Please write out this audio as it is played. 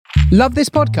Love this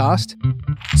podcast?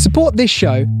 Support this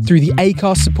show through the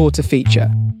Acast supporter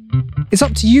feature. It's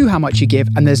up to you how much you give,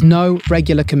 and there's no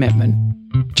regular commitment.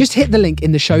 Just hit the link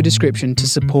in the show description to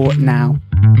support now.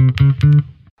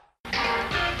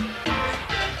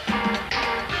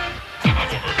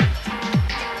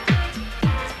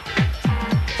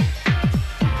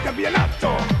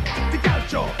 Campionato di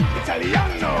calcio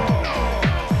italiano.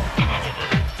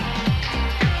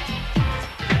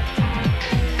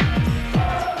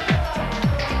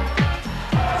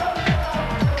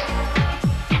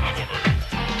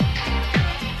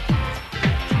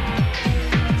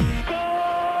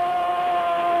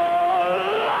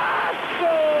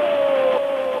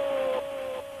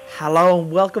 Hello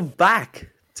and welcome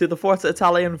back to the Forza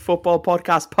Italian Football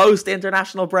Podcast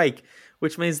post-international break,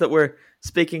 which means that we're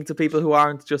speaking to people who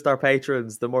aren't just our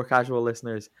patrons. The more casual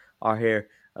listeners are here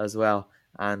as well,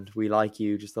 and we like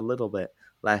you just a little bit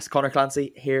less. Connor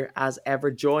Clancy here as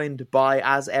ever, joined by,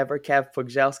 as ever, Kev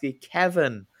Pugzelski.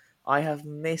 Kevin, I have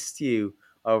missed you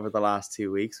over the last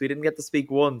 2 weeks. We didn't get to speak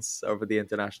once over the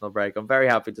international break. I'm very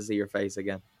happy to see your face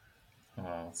again.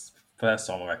 Well, it's the first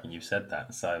time I reckon you've said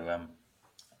that, so I'm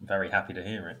very happy to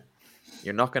hear it.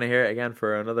 You're not going to hear it again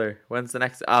for another... When's the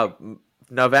next...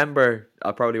 November.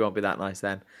 I probably won't be that nice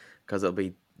then, because it'll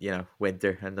be,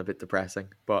 winter and a bit depressing.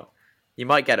 But you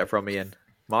might get it from me in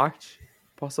March,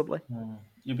 possibly.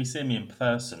 You'll be seeing me in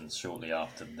person shortly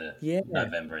after the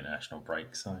November international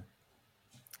break. So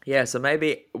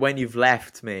maybe when you've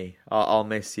left me, I'll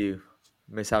miss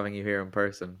having you here in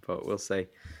person. But we'll see.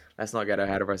 Let's not get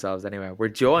ahead of ourselves anyway. We're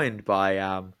joined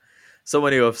by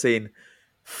someone who I've seen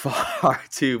far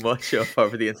too much of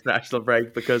over the international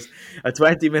break, because a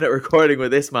 20-minute recording with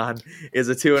this man is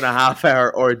a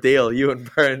 2.5-hour ordeal. Ewan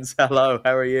Burns, hello,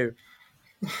 how are you?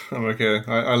 I'm okay.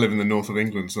 I live in the north of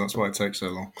England, so that's why it takes so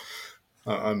long.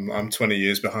 I'm 20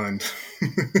 years behind.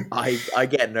 I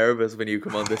get nervous when you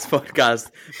come on this podcast,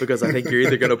 because I think you're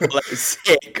either going to pull out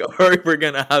sick or we're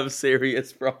going to have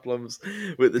serious problems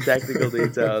with the technical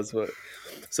details. But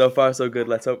so far so good.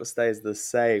 Let's hope it stays the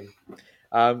same.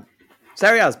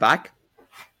 Serie A's back.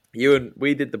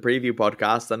 We did the preview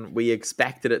podcast, and we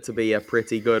expected it to be a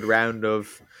pretty good round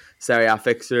of Serie A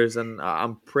fixtures, and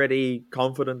I'm pretty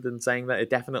confident in saying that it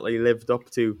definitely lived up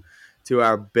to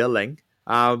our billing.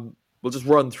 We'll just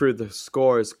run through the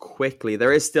scores quickly.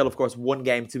 There is still, of course, one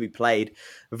game to be played.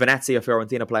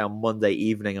 Venezia-Fiorentina play on Monday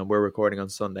evening, and we're recording on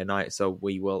Sunday night, so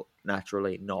we will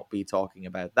naturally not be talking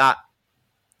about that.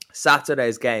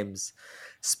 Saturday's games: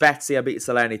 Spezia beat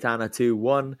Salernitana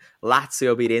 2-1.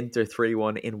 Lazio beat Inter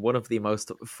 3-1 in one of the most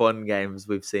fun games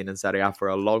we've seen in Serie A for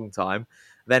a long time.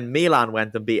 Then Milan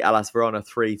went and beat Hellas Verona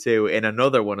 3-2 in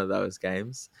another one of those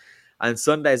games. And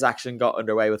Sunday's action got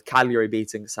underway with Cagliari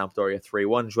beating Sampdoria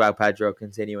 3-1. João Pedro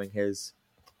continuing his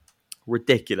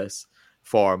ridiculous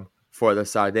form for the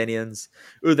Sardinians.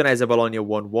 Udinese Bologna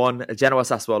 1-1. Genoa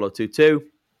Sassuolo 2-2.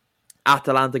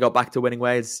 Atalanta got back to winning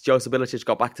ways. Josip Ilicic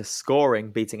got back to scoring,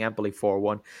 beating Empoli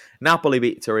 4-1. Napoli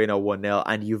beat Torino 1-0.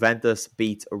 And Juventus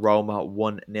beat Roma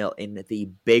 1-0 in the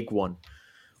big one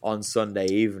on Sunday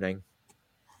evening.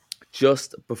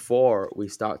 Just before we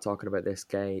start talking about these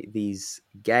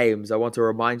games, I want to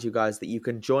remind you guys that you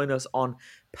can join us on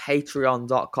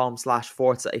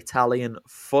patreon.com/Forza Italian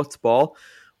Football,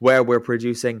 where we're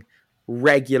producing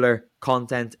regular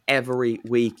content every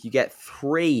week. You get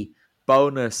 3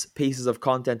 bonus pieces of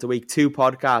content a week, 2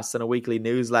 podcasts and a weekly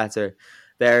newsletter.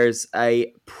 There's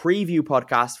a preview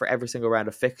podcast for every single round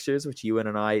of fixtures, which Ewan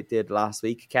and I did last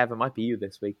week. Kev, it might be you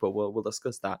this week, but we'll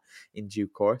discuss that in due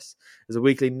course. There's a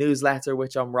weekly newsletter,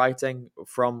 which I'm writing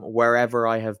from wherever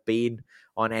I have been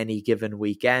on any given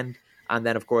weekend. And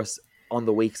then, of course, on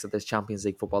the weeks that there's Champions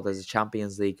League football, there's a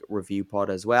Champions League review pod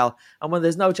as well. And when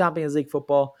there's no Champions League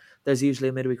football, there's usually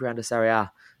a midweek round of Serie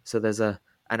A. So there's an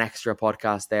extra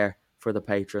podcast there for the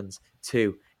patrons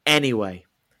too. Anyway,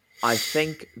 I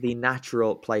think the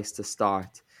natural place to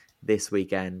start this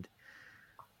weekend,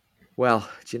 well,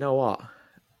 do you know what?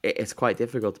 It's quite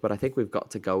difficult, but I think we've got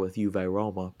to go with Juve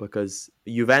Roma, because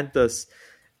Juventus,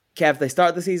 Kev, they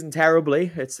started the season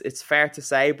terribly. It's fair to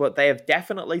say, but they have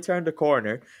definitely turned a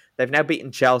corner. They've now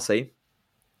beaten Chelsea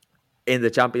in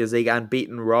the Champions League and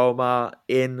beaten Roma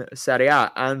in Serie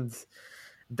A, and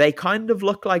they kind of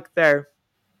look like they're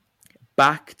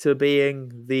back to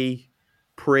being the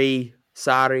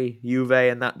pre-Sarri Juve,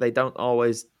 and that they don't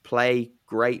always play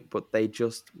great, but they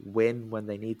just win when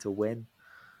they need to win.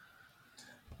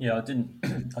 Yeah, I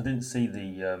didn't see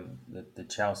the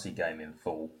Chelsea game in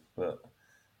full, but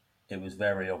it was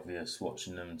very obvious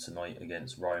watching them tonight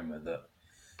against Roma that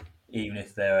even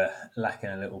if they're lacking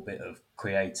a little bit of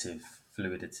creative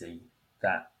fluidity,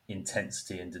 that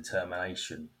intensity and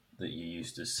determination that you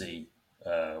used to see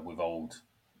with old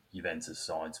Juventus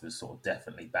sides was sort of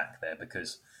definitely back there,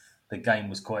 because the game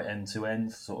was quite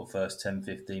end-to-end, sort of first 10,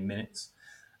 15 minutes.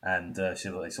 And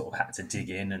so they sort of had to dig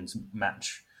in and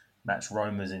match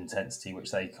Roma's intensity,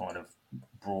 which they kind of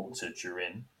brought to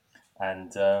Turin.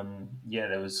 And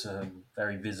there was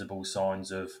very visible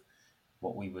signs of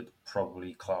what we would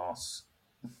probably class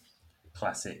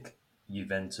classic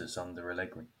Juventus under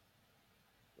Allegri.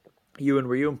 Ewan,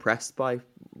 were you impressed by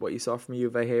what you saw from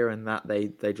Juve here, and that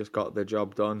they just got the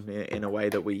job done in a way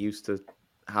that we used to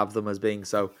have them as being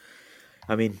so,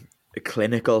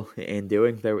 clinical in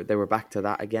doing? They were back to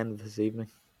that again this evening.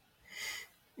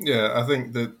 Yeah, I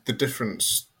think the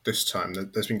difference this time,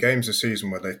 there's been games this season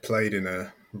where they've played in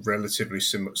a relatively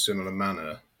similar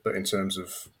manner, but in terms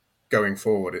of going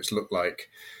forward, it's looked like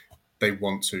they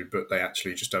want to, but they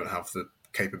actually just don't have the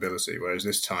capability. Whereas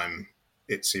this time,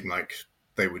 it seemed like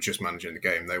they were just managing the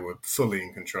game. They were fully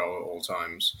in control at all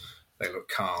times. They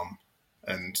looked calm.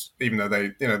 And even though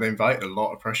they invited a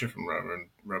lot of pressure from Roma, and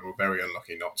Roma were very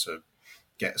unlucky not to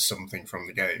get something from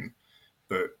the game,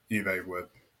 but Juve were,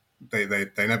 they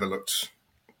never looked,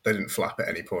 they didn't flap at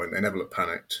any point. They never looked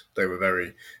panicked. They were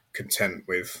very content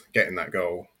with getting that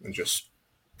goal and just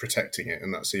protecting it.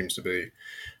 And that seems to be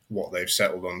what they've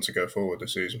settled on to go forward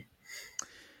this season.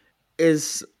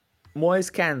 Is Moise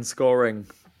Kean scoring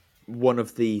one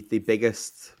of the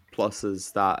biggest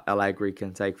pluses that Allegri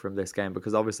can take from this game?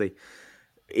 Because obviously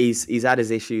he's had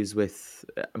his issues with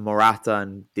Morata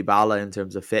and Dybala in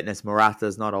terms of fitness. Morata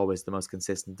is not always the most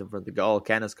consistent in front of the goal.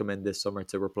 Kean has come in this summer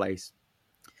to replace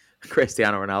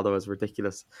Cristiano Ronaldo, as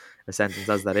ridiculous a sentence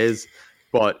as that is.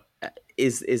 But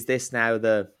is this now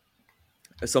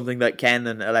something that Kean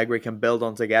and Allegri can build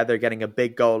on together, getting a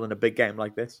big goal in a big game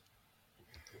like this?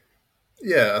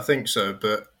 Yeah, I think so.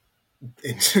 But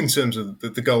in terms of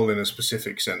the goal in a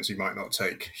specific sense, you might not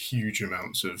take huge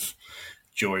amounts of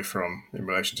joy from in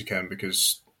relation to Kean,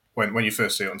 because when you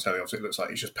first see it on telly, obviously it looks like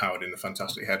he's just powered in a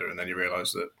fantastic header, and then you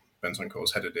realise that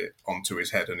Bentancur's headed it onto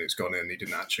his head and it's gone in. He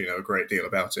didn't actually know a great deal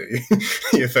about it.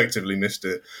 He effectively missed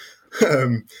it.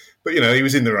 But, he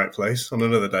was in the right place. On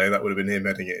another day, that would have been him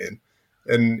heading it in.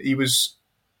 And he was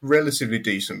relatively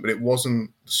decent, but it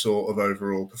wasn't the sort of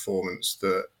overall performance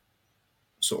that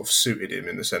sort of suited him,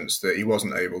 in the sense that he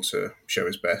wasn't able to show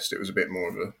his best. It was a bit more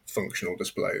of a functional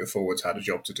display. The forwards had a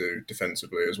job to do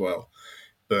defensively as well.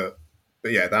 But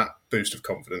yeah, that boost of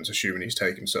confidence, assuming he's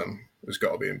taken some, has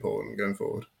got to be important going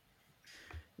forward.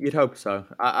 You'd hope so.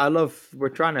 I love, we're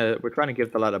trying to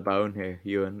give the lad a bone here,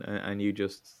 Ewan, and you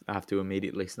just have to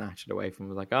immediately snatch it away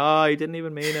from him. Like, he didn't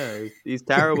even mean it. He's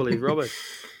terrible. He's rubbish.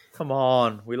 Come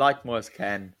on, we like Moise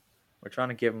Kean. We're trying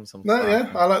to give him some. No,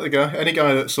 yeah, I like the guy. Any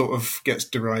guy that sort of gets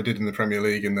derided in the Premier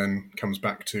League and then comes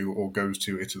back to or goes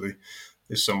to Italy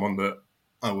is someone that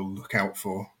I will look out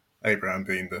for. Abraham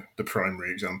being the primary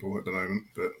example at the moment,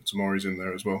 but Tomori's in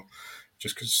there as well,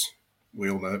 just because we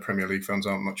all know that Premier League fans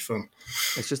aren't much fun.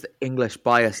 It's just English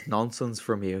biased nonsense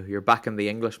from you. You're backing the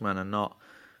Englishman and not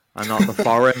the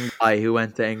foreign guy who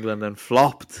went to England and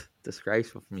flopped.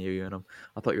 Disgraceful from you,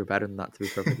 I thought you were better than that, to be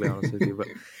perfectly honest with you. But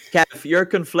Kev, you're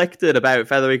conflicted about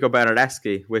Federico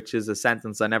Bernardeschi, which is a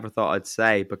sentence I never thought I'd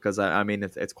say, because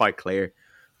it's quite clear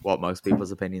what most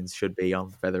people's opinions should be on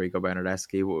Federico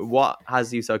Bernardeschi. What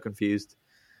has you so confused?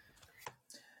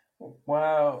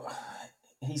 Well,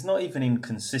 he's not even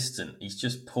inconsistent. He's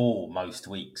just poor most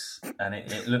weeks. And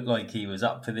it looked like he was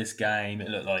up for this game. It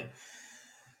looked like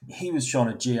he was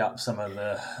trying to G up some of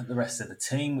the rest of the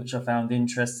team, which I found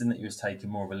interesting, that he was taking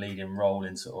more of a leading role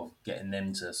in sort of getting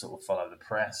them to sort of follow the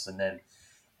press. And then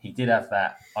he did have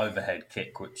that overhead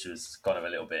kick, which was kind of a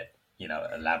little bit,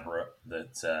 elaborate,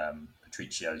 that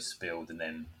Patricio spilled, and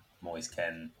then Moise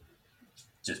Kean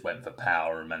just went for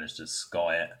power and managed to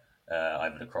sky it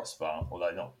over the crossbar, although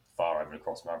not far over the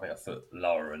crossbar, I think a foot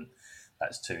lower, and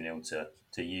that's 2-0 to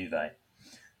Juve.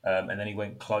 And then he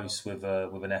went close with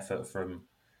an effort from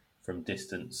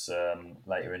distance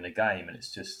later in the game, and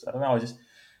it's just, I don't know,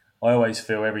 I always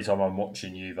feel every time I'm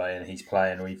watching Juve and he's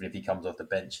playing, or even if he comes off the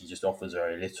bench, he just offers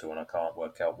very little, and I can't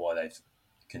work out why they've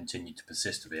continued to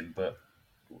persist with him. But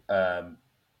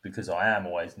because I am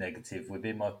always negative with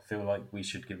him, I feel like we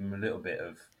should give him a little bit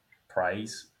of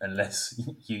praise, unless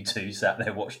you two sat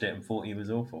there, watched it and thought he was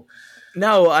awful.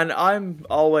 No, and I'm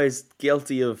always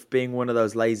guilty of being one of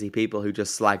those lazy people who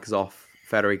just slags off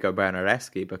Federico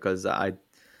Bernardeschi, because I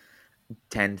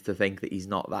tend to think that he's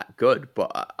not that good.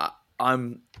 But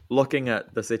I'm looking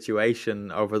at the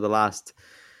situation over the last,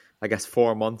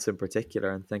 4 months in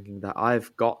particular, and thinking that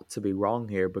I've got to be wrong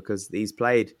here, because he's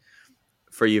played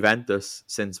for Juventus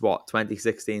since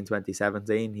 2016,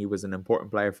 2017. He was an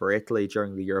important player for Italy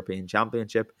during the European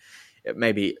Championship.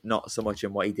 Maybe not so much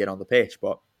in what he did on the pitch,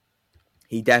 but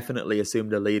he definitely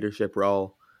assumed a leadership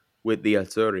role with the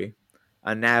Azzurri.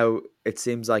 And now it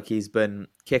seems like he's been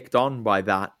kicked on by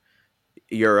that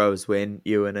Euros win,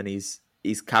 Ewan, and he's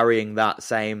carrying that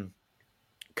same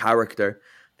character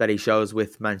that he shows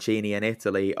with Mancini in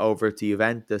Italy over to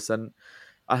Juventus. And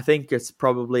I think it's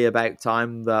probably about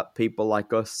time that people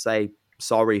like us say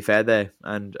sorry, Fede,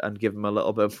 and give him a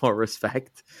little bit more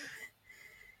respect.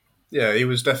 Yeah, he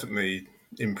was definitely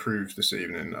improved this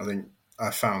evening. I think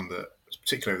I found that,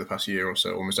 particularly over the past year or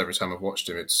so, almost every time I've watched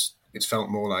him, it's felt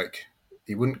more like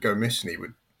he wouldn't go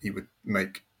missing. He would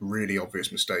make really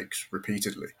obvious mistakes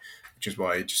repeatedly, which is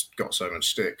why he just got so much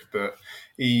stick. But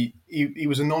he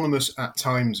was anonymous at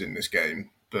times in this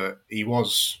game, but he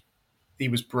was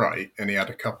bright, and he had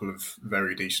a couple of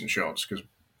very decent shots because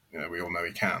we all know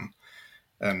he can,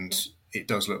 and it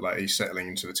does look like he's settling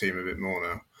into the team a bit more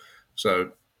now.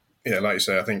 So yeah, like you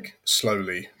say, I think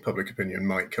slowly public opinion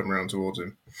might come around towards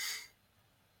him.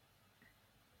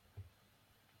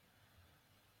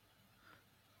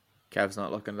 Kev's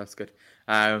not looking, that's good.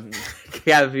 Kev,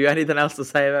 have you anything else to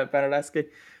say about Bernardeschi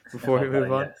before we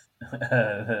move on?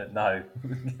 No.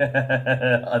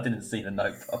 I didn't see the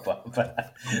note pop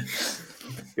up.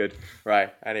 Good.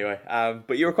 Right, anyway.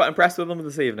 But you were quite impressed with him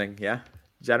this evening, yeah?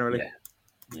 Generally?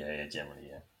 Yeah, generally,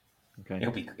 yeah. Okay.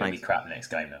 He'll be crap next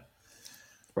game, though.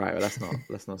 Right, well,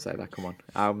 let's not say that. Come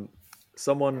on.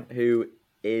 Someone who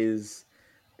is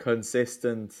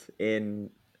consistent in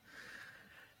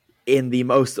the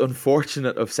most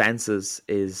unfortunate of senses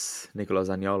is Nicolo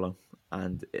Zaniolo,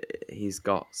 and he's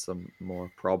got some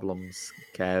more problems,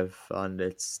 Kev, and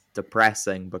it's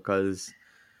depressing because,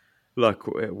 look,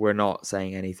 we're not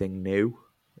saying anything new,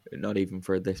 not even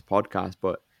for this podcast,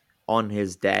 but on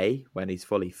his day, when he's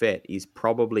fully fit, he's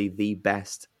probably the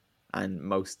best and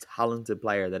most talented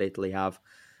player that Italy have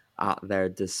at their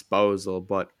disposal.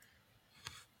 But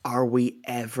are we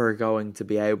ever going to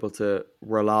be able to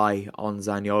rely on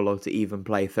Zaniolo to even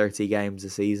play 30 games a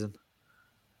season?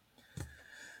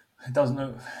 It doesn't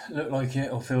look like it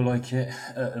or feel like it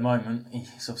at the moment.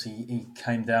 He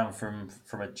came down from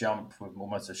a jump with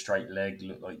almost a straight leg.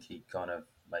 Looked like he kind of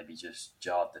maybe just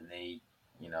jarred the knee,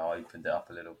 opened it up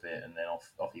a little bit, and then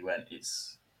off he went.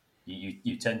 It's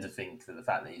you tend to think that the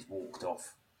fact that he's walked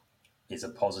off is a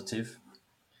positive,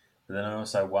 but then I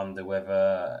also wonder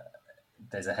whether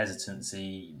there's a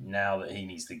hesitancy now that he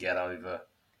needs to get over,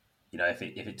 if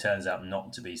it turns out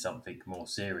not to be something more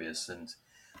serious. And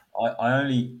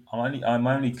I'm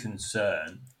only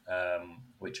concerned,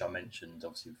 which I mentioned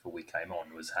obviously before we came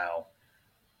on, was how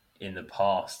in the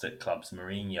past at clubs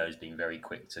Mourinho's been very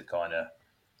quick to kind of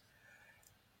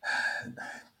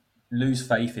lose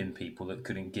faith in people that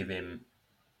couldn't give him,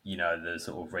 the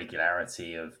sort of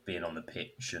regularity of being on the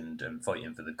pitch and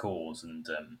fighting for the cause. And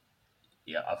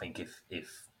I think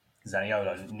if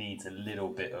Zaniolo needs a little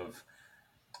bit of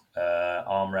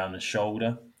arm around the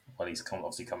shoulder, while he's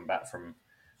obviously coming back from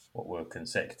what were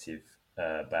consecutive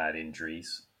bad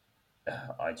injuries,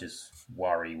 I just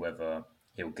worry whether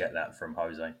he'll get that from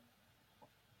Jose.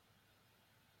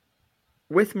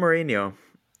 With Mourinho,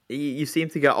 you seem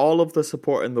to get all of the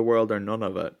support in the world or none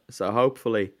of it. So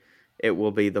hopefully it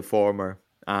will be the former,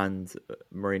 and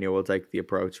Mourinho will take the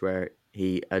approach where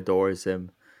he adores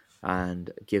him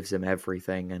and gives him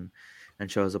everything and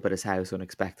shows up at his house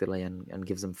unexpectedly and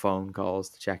gives him phone calls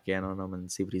to check in on him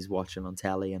and see what he's watching on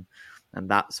telly and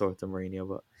that sort of Mourinho.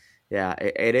 But yeah,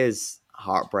 it is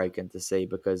heartbreaking to see,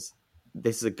 because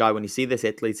this is a guy, when you see this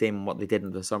Italy team and what they did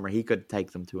in the summer, he could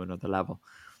take them to another level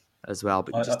as well,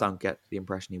 but you just don't get the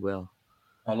impression he will.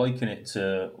 I liken it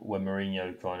to when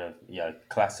Mourinho kind of,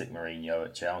 classic Mourinho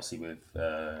at Chelsea with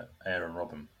Aaron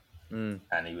Robben.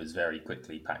 And he was very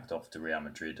quickly packed off to Real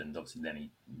Madrid, and obviously then he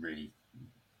really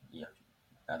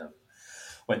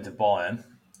went to Bayern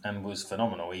and was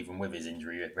phenomenal even with his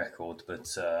injury record.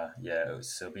 But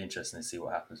it'll be interesting to see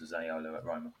what happens with Zaniolo at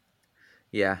Roma.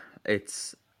 Yeah,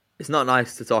 it's not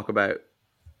nice to talk about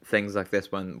things like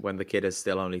this when the kid is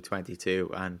still only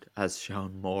 22 and has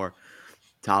shown more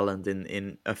talent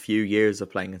in a few years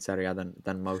of playing in Serie A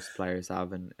than most players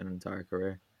have in an entire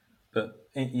career. But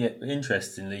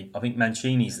interestingly, I think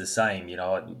Mancini's the same.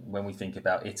 When we think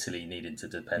about Italy needing to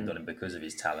depend on him because of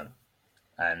his talent,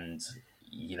 and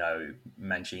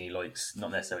Mancini likes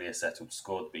not necessarily a settled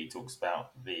squad, but he talks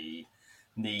about the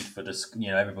need for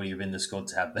everybody within the squad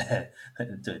to have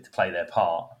to play their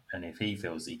part. And if he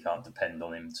feels he can't depend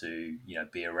on him to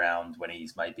be around when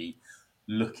he's maybe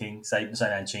looking, say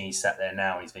Mancini's sat there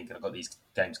now, he's thinking, I've got these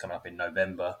games coming up in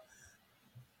November.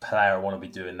 player I want to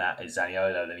be doing that is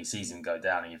Zaniolo. Then he sees him go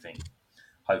down, and you think,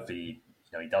 hopefully,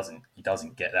 he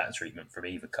doesn't get that treatment from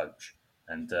either coach,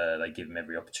 and they give him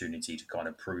every opportunity to kind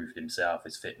of prove himself,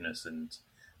 his fitness, and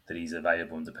that he's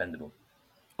available and dependable.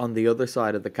 On the other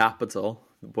side of the capital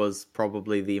was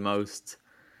probably the most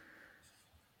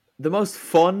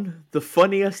fun, the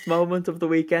funniest moment of the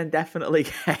weekend definitely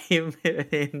came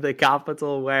in the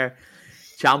capital, where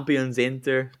champions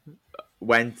Inter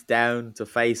went down to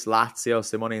face Lazio.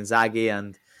 Simone Inzaghi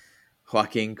and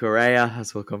Joaquin Correa,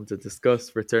 as we'll come to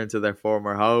discuss, returned to their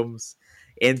former homes.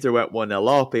 Inter went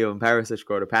 1-0 up. Ivan Perisic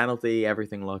scored a penalty.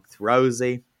 Everything looked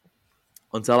rosy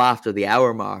until after the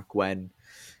hour mark, when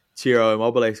Ciro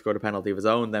Immobile scored a penalty of his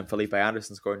own. Then Felipe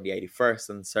Anderson scored in the 81st,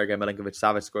 and Sergei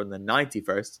Milinkovic-Savic scored in the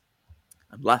 91st.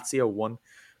 And Lazio won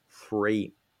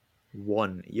 3-1.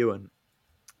 Ewan,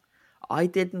 I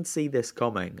didn't see this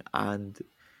coming, and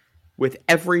with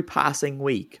every passing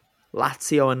week,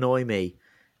 Lazio annoy me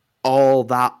all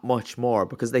that much more,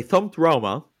 because they thumped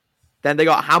Roma, then they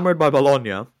got hammered by Bologna,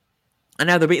 and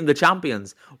now they're beating the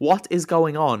champions. What is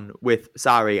going on with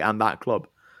Sarri and that club?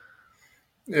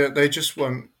 Yeah, they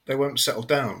won't settle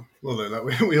down, will they?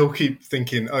 Like we all keep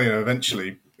thinking,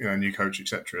 eventually, new coach,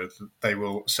 etc., they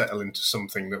will settle into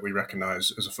something that we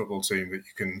recognise as a football team that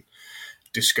you can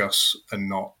discuss and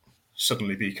not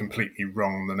suddenly be completely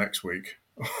wrong the next week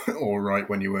or right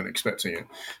when you weren't expecting it.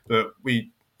 But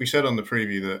we said on the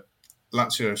preview that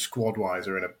Lazio squad-wise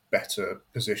are in a better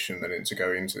position than Inter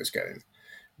go into this game.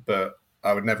 But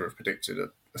I would never have predicted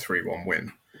a 3-1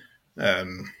 win.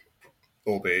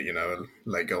 Albeit, a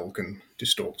late goal can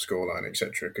distort the scoreline,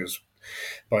 etc., because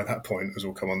by that point, as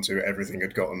we'll come on to, everything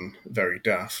had gotten very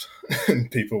daft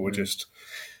and people were just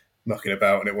mucking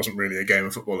about, and it wasn't really a game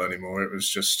of football anymore. It was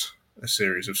just a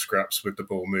series of scraps with the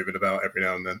ball moving about every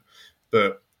now and then.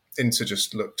 But Inter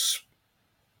just looked...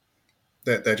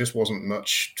 There just wasn't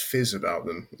much fizz about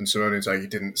them, and Simone Inzaghi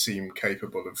didn't seem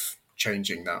capable of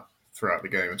changing that throughout the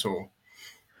game at all.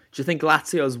 Do you think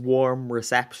Lazio's warm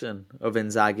reception of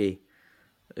Inzaghi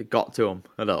got to him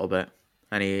a little bit,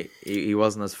 and he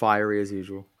wasn't as fiery as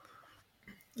usual?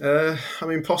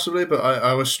 Possibly, but I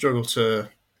always struggle to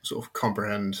sort of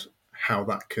comprehend how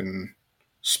that can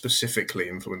specifically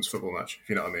influence football match, if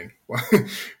you know what I mean.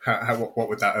 What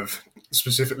would that have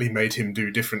specifically made him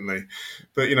do differently?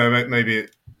 But, maybe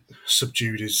it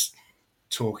subdued his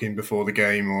talking before the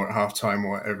game or at half-time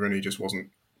or whatever, and he just wasn't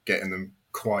getting them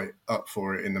quite up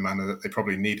for it in the manner that they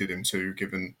probably needed him to,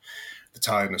 given the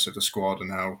tiredness of the squad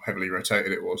and how heavily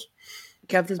rotated it was.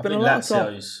 Kev, there's been a lot of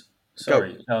talk.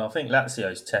 I think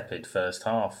Lazio's tepid first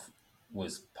half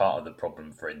was part of the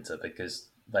problem for Inter, because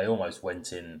they almost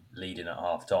went in leading at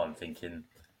half time thinking,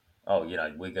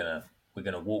 we're gonna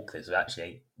walk this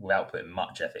without putting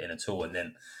much effort in at all. And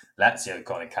then Lazio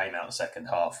kind of came out second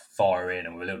half firing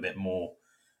and with a little bit more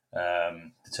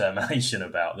determination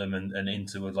about them, and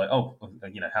Inter was like,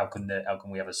 how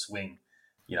can we have a swing,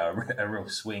 a real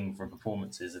swing for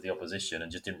performances of the opposition,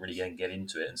 and just didn't really get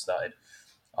into it and started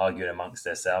arguing amongst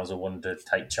themselves or wanted to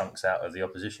take chunks out of the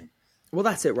opposition. Well,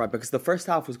 that's it, right? Because the first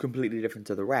half was completely different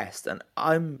to the rest. And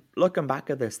I'm looking back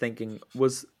at this thinking,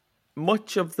 was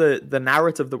much of the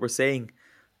narrative that we're seeing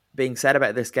being said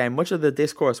about this game, much of the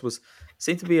discourse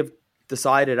seemed to be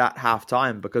decided at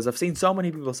half-time, because I've seen so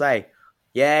many people say,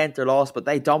 yeah, Inter lost, but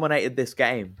they dominated this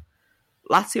game.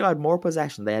 Lazio had more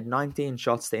possession. They had 19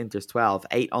 shots to Inter's 12,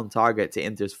 8 on target to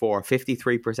Inter's 4,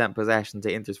 53% possession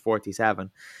to Inter's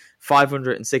 47,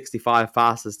 565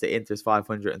 passes to Inter's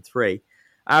 503.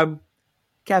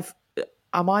 Kev,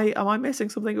 am I missing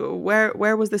something?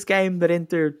 Where was this game that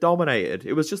Inter dominated?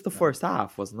 It was just the first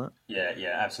half, wasn't it?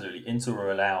 Yeah, absolutely. Inter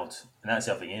were allowed, and that's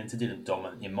the other thing. Inter didn't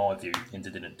dominate. In my view, Inter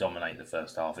didn't dominate the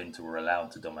first half. Inter were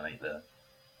allowed to dominate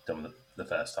the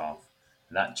first half,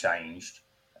 and that changed.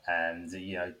 And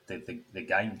the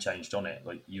game changed on it.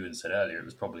 Like Ewan said earlier, it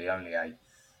was probably only a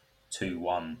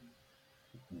 2-1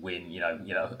 win.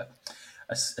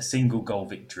 A single goal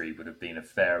victory would have been a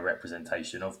fair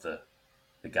representation of the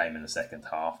game in the second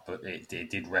half, but it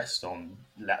did rest on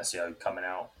Lazio coming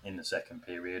out in the second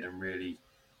period and really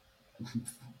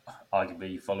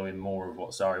arguably following more of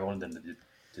what Sarri wanted them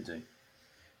to do.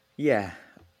 Yeah.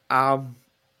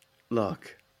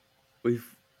 Look,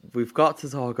 we've got to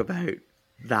talk about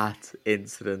that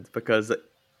incident, because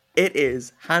it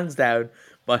is hands down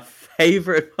my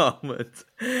favourite moment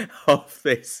of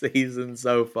this season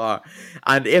so far.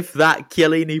 And if that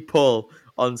Chiellini pull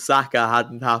on Saka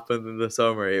hadn't happened in the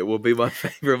summer, it will be my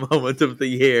favourite moment of the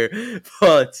year.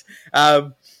 But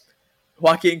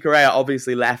Joaquin Correa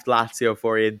obviously left Lazio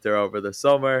for Inter over the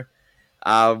summer.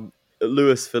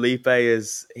 Luis Felipe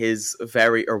is his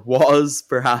was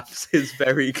perhaps his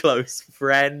very close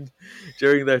friend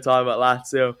during their time at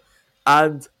Lazio.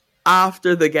 And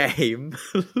after the game,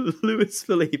 Luis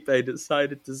Felipe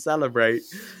decided to celebrate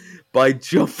by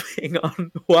jumping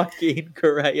on Joaquin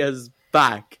Correa's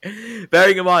back.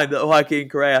 Bearing in mind that Joaquin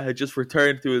Correa had just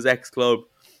returned to his ex-club,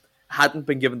 hadn't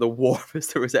been given the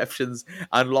warmest of receptions,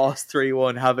 and lost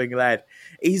 3-1 having led.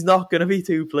 He's not going to be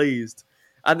too pleased.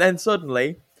 And then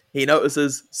suddenly, he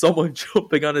notices someone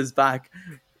jumping on his back,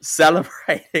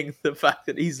 celebrating the fact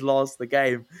that he's lost the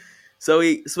game. So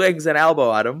he swings an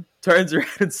elbow at him, turns around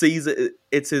and sees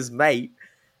it's his mate.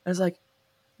 And it's like,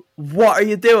 what are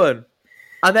you doing?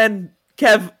 And then,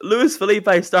 Kev, Luis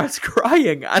Felipe starts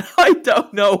crying, and I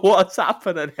don't know what's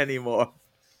happening anymore.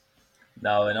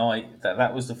 No, and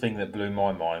that was the thing that blew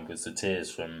my mind, was the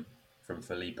tears from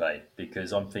Felipe,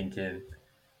 because I'm thinking,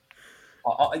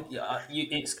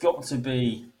 it's got to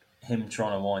be him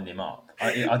trying to wind him up.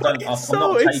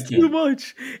 It's too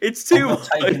much. It's too much.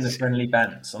 I'm not taking the friendly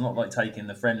bants. I'm not like taking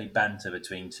the friendly banter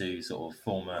between two sort of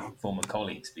former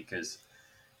colleagues, because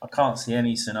I can't see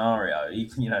any scenario,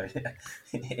 even,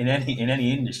 in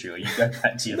any industry, where you go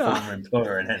back to your former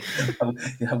employer and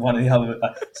then one of the other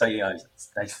say,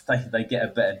 they get a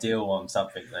better deal on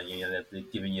something, they're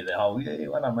giving you the whole,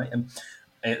 well done, mate. And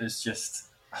it was just,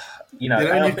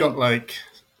 you've got like.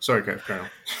 Sorry, Carol.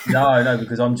 No,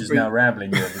 because I'm just now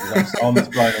rambling here, because I'm as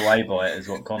blown away by it as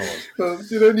what Connor was. Well,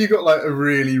 you've got like a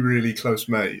really, really close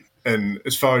mate, and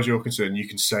as far as you're concerned, you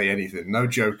can say anything. No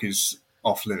joke is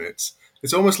off limits.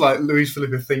 It's almost like Luis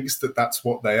Felipe thinks that that's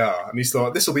what they are, and he's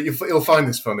thought, he'll find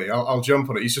this funny. I'll jump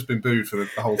on it. He's just been booed for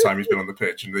the whole time he's been on the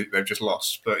pitch, and they've just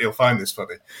lost. But he'll find this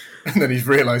funny, and then he's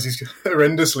realised he's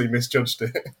horrendously misjudged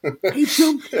it. He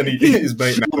jumped, and his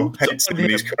mate now hates him, and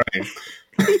he's crying.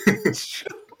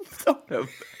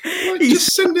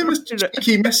 Just send him a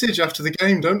cheeky message after the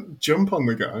game. Don't jump on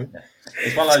the guy. Yeah.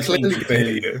 It's one of those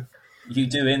things you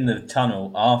do in the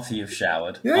tunnel after you've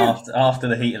showered, after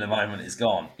the heat of the moment is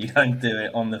gone. You don't do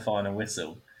it on the final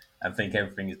whistle and think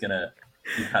everything is going to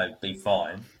be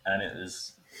fine. And it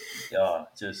was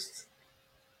just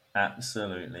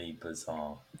absolutely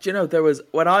bizarre. Do you know, there was,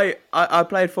 when I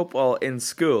played football in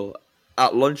school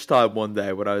at lunchtime one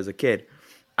day when I was a kid,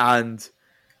 and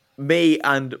me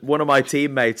and one of my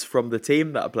teammates from the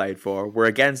team that I played for were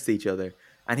against each other,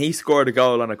 and he scored a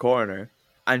goal on a corner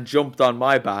and jumped on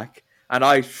my back, and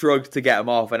I shrugged to get him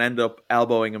off and ended up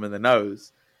elbowing him in the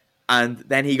nose. And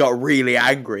then he got really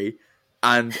angry,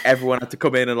 and everyone had to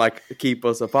come in and like keep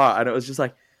us apart. And it was just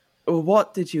like, well,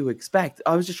 what did you expect?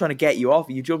 I was just trying to get you off,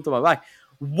 and you jumped on my back.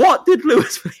 What did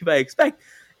Luis Felipe expect?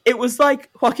 It was like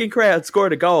Joaquin Correa had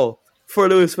scored a goal for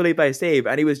Luis Felipe's team,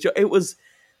 and it was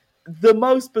the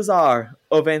most bizarre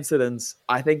of incidents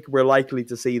I think we're likely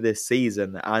to see this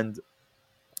season. And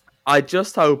I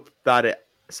just hope that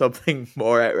something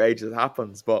more outrageous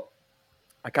happens, but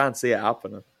I can't see it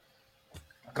happening.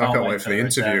 I can't wait for the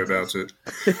interview about it.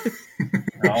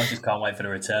 I just can't wait for the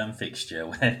return fixture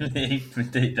when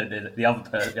the other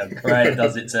person, Correa,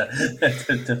 does it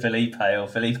to Felipe, or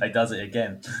Felipe does it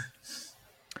again.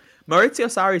 Maurizio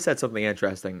Sarri said something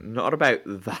interesting, not about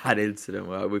that incident.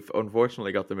 Well, we've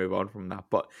unfortunately got to move on from that,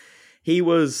 but he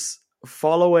was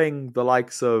following the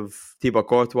likes of Thibaut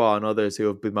Courtois and others who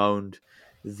have bemoaned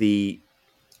the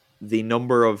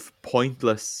number of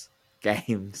pointless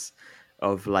games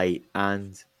of late,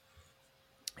 and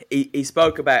he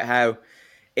spoke about how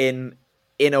in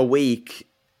a week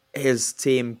his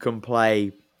team can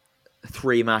play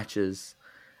 3 matches,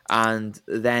 and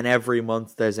then every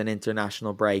month there's an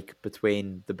international break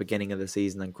between the beginning of the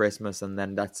season and Christmas, and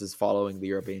then that's just following the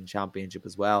European Championship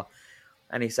as well.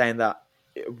 And he's saying that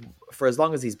for as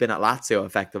long as he's been at Lazio,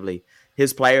 effectively,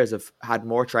 his players have had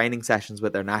more training sessions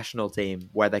with their national team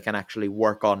where they can actually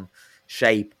work on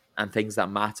shape and things that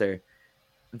matter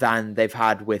than they've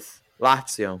had with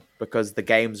Lazio, because the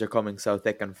games are coming so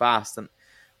thick and fast. And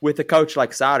with a coach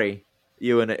like Sarri,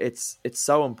 it's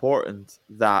so important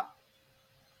that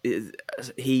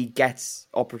he gets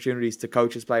opportunities to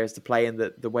coach his players to play in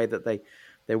the way that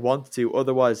they want to.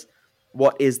 Otherwise,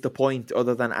 what is the point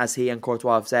other than, as he and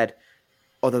Courtois have said,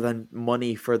 other than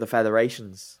money for the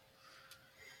federations?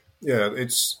 Yeah,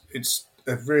 it's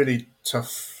a really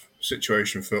tough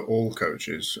situation for all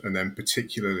coaches, and then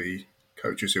particularly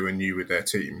coaches who are new with their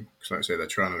team. Because like I say, they're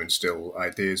trying to instill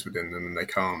ideas within them, and they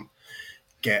can't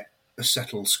get a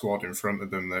settled squad in front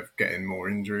of them. They're getting more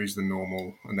injuries than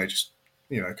normal, and they just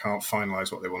can't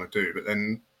finalise what they want to do. But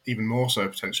then even more so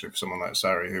potentially for someone like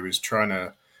Sarri, who is trying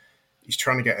to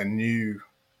get a new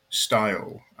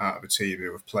style out of a team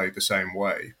who have played the same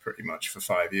way pretty much for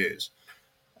 5 years.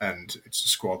 and it's a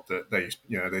squad that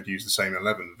they'd use the same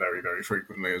 11 very, very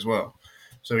frequently as well.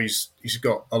 So he's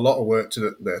got a lot of work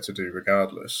there to do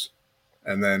regardless,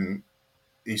 and then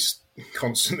he's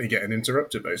constantly getting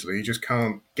interrupted. Basically, he just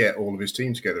can't get all of his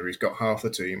team together. He's got half the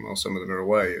team, while some of them are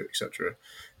away, etc.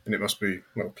 And it must be,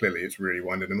 well, clearly it's really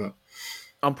winding him up.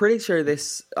 I'm pretty sure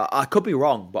this, I could be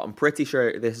wrong, but I'm pretty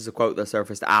sure this is a quote that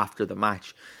surfaced after the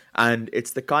match. And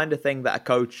it's the kind of thing that a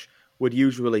coach would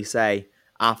usually say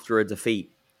after a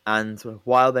defeat. And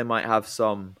while they might have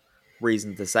some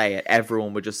reason to say it,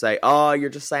 everyone would just say, oh, you're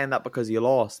just saying that because you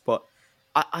lost. But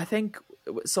I think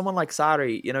someone like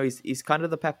Sarri, he's kind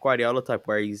of the Pep Guardiola type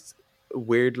where he's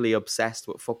weirdly obsessed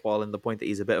with football in the point that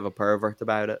he's a bit of a pervert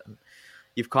about it. And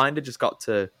you've kind of just got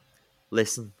to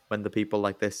listen when the people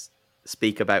like this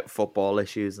speak about football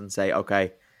issues and say,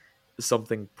 okay,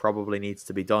 something probably needs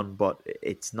to be done, but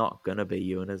it's not going to be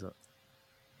Ewan, is it?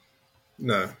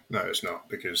 No, it's not,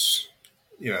 because,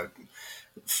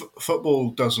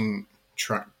 football doesn't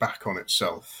track back on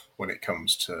itself when it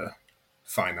comes to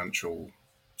financial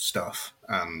stuff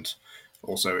and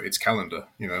also its calendar.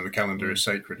 The calendar is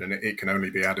sacred and it can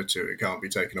only be added to. It can't be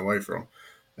taken away from.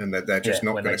 And they're just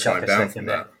not going to climb down from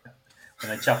that.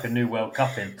 When they chuck a new World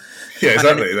Cup in. Yeah,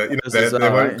 exactly. They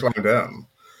won't climb down.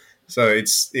 So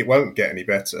it won't get any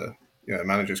better.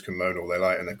 Managers can moan all they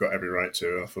like, and they've got every right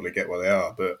to. I fully get where they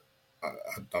are, but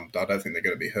I don't think they're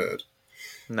going to be heard.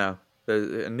 No,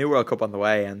 there's a new World Cup on the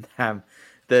way, and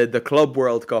the Club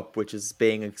World Cup, which is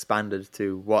being expanded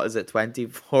to, what is it,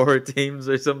 24 teams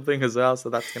or something as well. So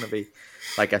that's going to be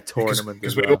like a tournament.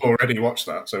 Because we already watched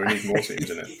that, so we need more teams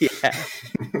in it.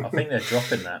 Yeah, I think they're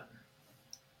dropping that.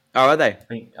 Oh, are they?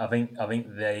 I think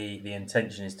the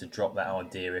intention is to drop that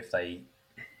idea if they.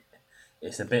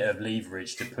 It's a bit of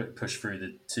leverage to push through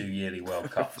the 2 yearly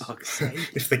World Cups.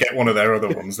 If they get one of their other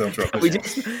ones, they'll drop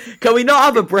it. Can we not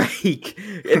have a break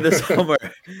in the summer?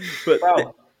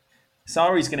 Well,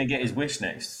 Sarri's going to get his wish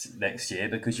next year,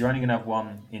 because you're only going to have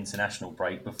one international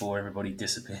break before everybody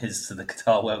disappears to the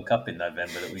Qatar World Cup in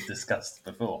November that we discussed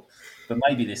before. But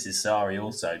maybe this is Sarri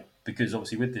also, because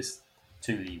obviously with this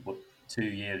 2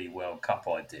 yearly World Cup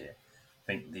idea, I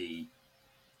think the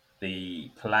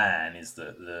plan is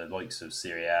that the likes of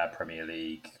Serie A, Premier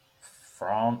League,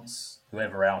 France,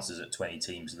 whoever else is at 20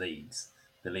 teams leagues,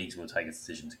 the leagues will take a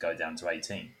decision to go down to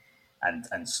 18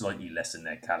 and slightly lessen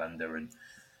their calendar, and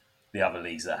the other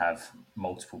leagues that have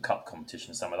multiple cup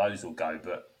competitions, some of those will go.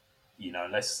 But,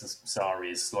 unless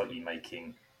Sarri is slightly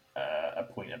making a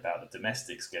point about the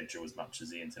domestic schedule as much as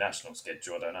the international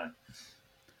schedule, I don't know.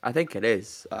 I think it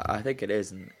is.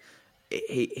 And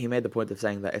he made the point of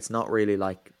saying that it's not really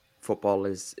like football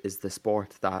is the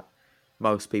sport that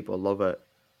most people love it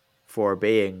for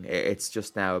being. It's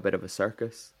just now a bit of a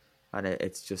circus, and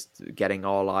it's just getting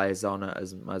all eyes on it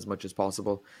as much as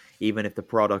possible, even if the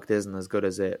product isn't as good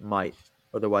as it might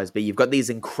otherwise be. You've got these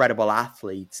incredible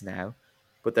athletes now,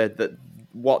 but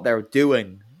what they're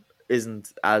doing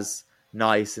isn't as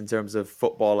nice in terms of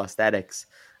football aesthetics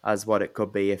as what it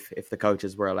could be if the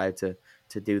coaches were allowed to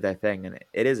do their thing. And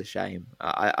it is a shame.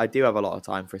 I do have a lot of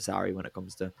time for Sarri when it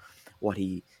comes to what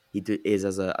he is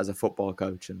as a football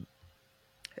coach, and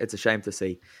it's a shame to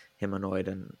see him annoyed,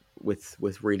 and with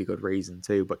really good reason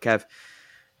too. But Kev,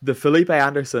 the Felipe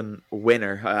Anderson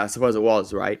winner, I suppose it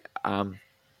was, right,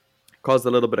 caused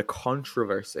a little bit of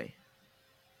controversy.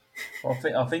 Well,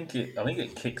 I think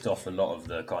it kicked off a lot of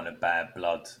the kind of bad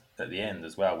blood at the end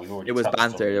as well. It was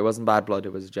banter. It wasn't bad blood.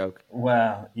 It was a joke.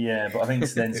 Well, yeah, but I think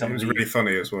then it was really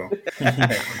funny as well.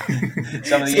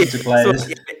 Some of the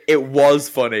interplayers. It was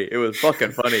funny. It was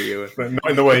fucking funny, Ewan. But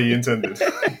not in the way you intended.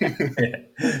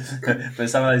 Yeah. But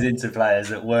some of those interplayers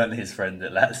that weren't his friend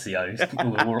at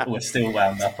Lazio were still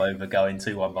wound up over going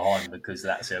 2-1 behind because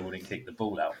Lazio wouldn't kick the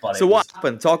ball out. But what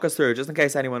happened? Talk us through, just in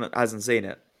case anyone hasn't seen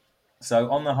it.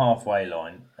 So on the halfway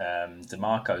line,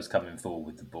 DiMarco's coming forward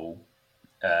with the ball.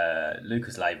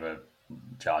 Lucas Leiva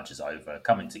charges over,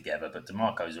 coming together, but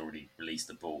DiMarco's already released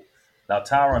the ball.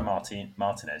 Lautaro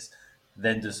Martinez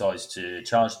then decides to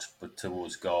charge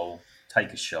towards goal, take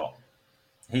a shot.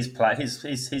 His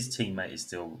teammate is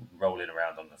still rolling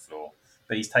around on the floor,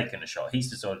 but he's taken a shot. He's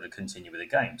decided to continue with the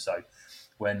game. So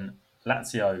when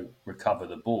Lazio recover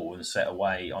the ball and set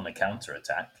away on a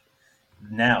counter-attack,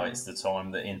 now it's the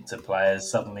time that Inter players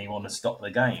suddenly want to stop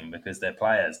the game because their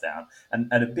player's down.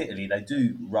 And admittedly, they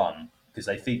do run because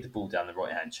they feed the ball down the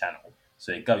right-hand channel.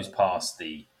 So it goes past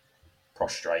the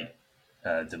prostrate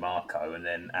DiMarco, and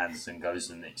then Anderson goes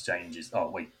and exchanges.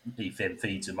 He then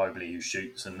feeds to Mobley, who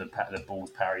shoots, and the ball's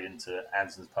parried into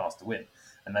Anderson's pass to win.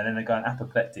 And then they're going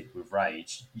apoplectic with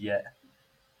rage, yet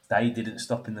they didn't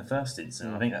stop in the first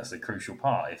instance. I think that's the crucial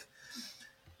part.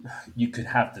 you could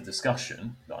have the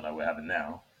discussion that I know we're having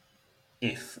now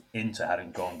if Inter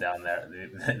hadn't gone down there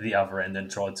at the other end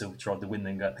and tried to win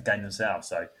the game themselves.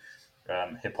 So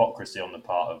hypocrisy on the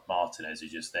part of Martinez, who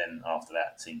just then after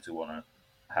that seemed to want to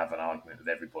have an argument with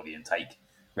everybody and take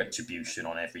retribution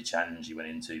on every challenge he went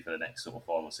into for the next sort of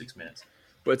 5 or 6 minutes.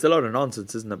 But it's a load of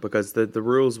nonsense, isn't it? Because the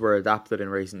rules were adapted in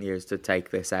recent years to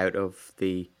take this out of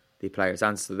the players'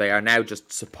 hands. So they are now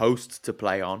just supposed to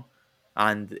play on.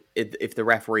 And if the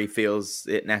referee feels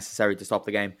it necessary to stop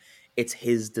the game, it's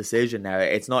his decision now.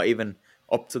 It's not even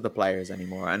up to the players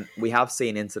anymore. And we have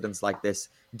seen incidents like this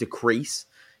decrease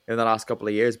in the last couple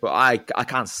of years. But I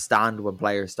can't stand when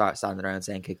players start standing around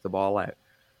saying kick the ball out.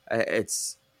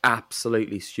 It's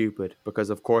absolutely stupid because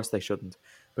of course they shouldn't.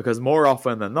 Because more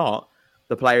often than not,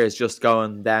 the player is just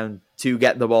going down to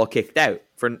get the ball kicked out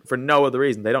for no other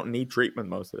reason. They don't need treatment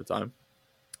most of the time.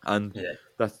 And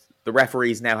the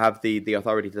referees now have the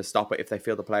authority to stop it if they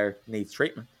feel the player needs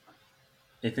treatment.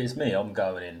 If it's me, I'm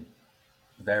going in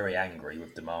very angry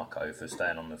with DeMarco for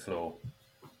staying on the floor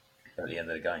at the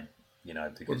end of the game. You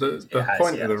know, because the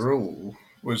point of the rule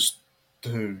was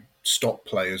to stop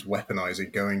players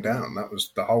weaponising going down. That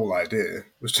was the whole idea,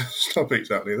 was to stop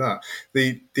exactly that.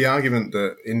 The argument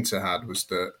that Inter had was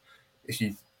that if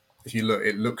you look,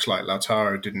 it looks like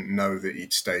Lautaro didn't know that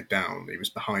he'd stayed down. He was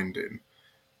behind him.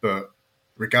 But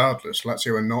regardless,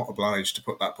 Lazio are not obliged to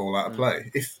put that ball out of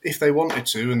play. If they wanted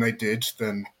to, and they did,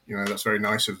 then that's very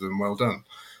nice of them. Well done.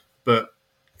 But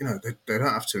they don't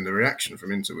have to. And the reaction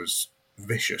from Inter was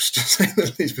vicious, to say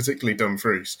the least, particularly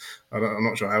Dumfries. I'm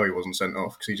not sure how he wasn't sent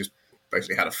off because he just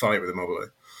basically had a fight with Immobile.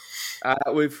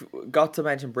 We've got to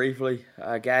mention briefly,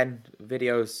 again,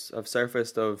 videos have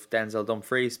surfaced of Denzel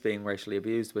Dumfries being racially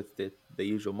abused with the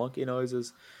usual monkey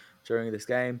noises during this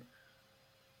game.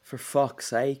 For fuck's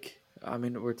sake. I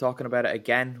mean, we're talking about it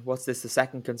again. What's this, the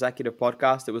second consecutive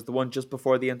podcast? It was the one just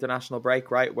before the international break,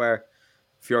 right, where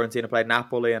Fiorentina played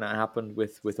Napoli and it happened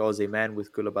with Osimhen,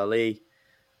 with Koulibaly.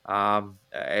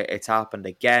 It's happened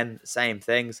again, same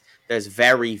things. There's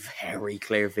very, very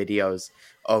clear videos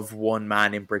of one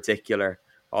man in particular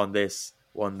on this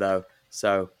one, though.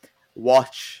 So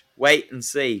wait and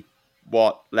see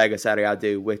what Lega Serie A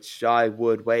do, which I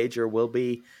would wager will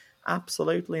be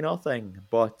absolutely nothing,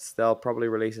 but they'll probably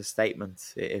release a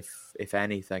statement if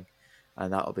anything,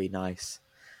 and that'll be nice.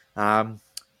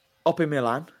 Up in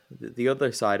Milan, the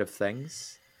other side of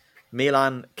things,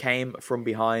 Milan came from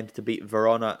behind to beat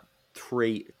Verona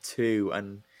 3-2,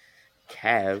 and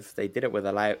Kev, they did it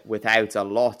without a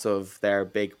lot of their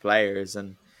big players,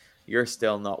 and you're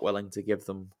still not willing to give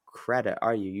them credit,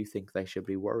 are you? You think they should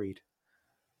be worried?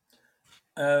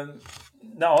 No,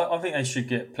 I think they should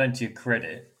get plenty of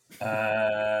credit, for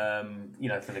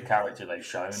the character they've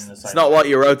shown. It's not what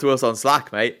you wrote to us on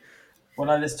Slack, mate. Well,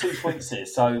 no, there's 2 points here.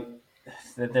 So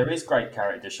there is great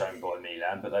character shown by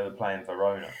Milan, but they were playing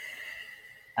Verona.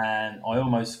 And I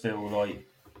almost feel like,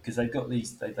 because they've got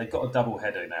a double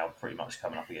header now pretty much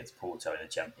coming up against Porto in the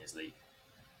Champions League.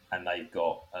 And they've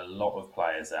got a lot of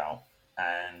players out.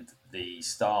 And the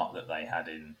start that they had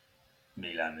in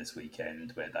Milan this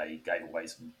weekend, where they gave away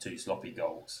two sloppy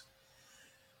goals,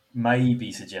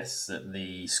 maybe suggests that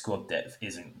the squad depth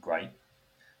isn't great.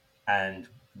 And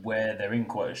where they're in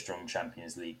quite a strong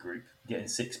Champions League group, getting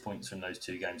 6 points from those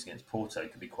two games against Porto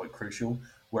could be quite crucial.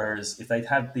 Whereas if they'd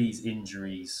had these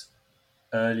injuries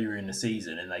earlier in the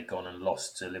season and they'd gone and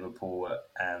lost to Liverpool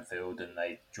at Anfield and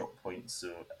they dropped points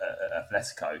at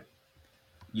Atletico,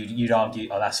 you'd argue,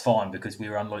 oh, that's fine because we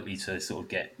were unlikely to sort of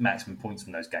get maximum points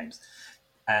from those games.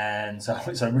 And so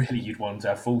really you'd want to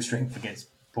have full strength against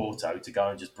Porto to go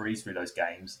and just breeze through those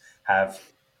games, have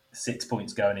 6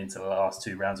 points going into the last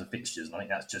two rounds of fixtures. And I think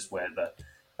that's just where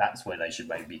they should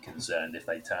maybe be concerned if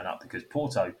they turn up, because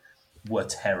Porto were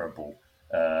terrible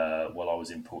while I was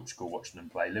in Portugal watching them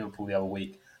play Liverpool the other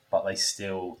week, but they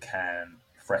still can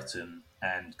threaten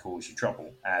and cause you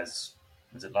trouble, as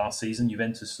was it last season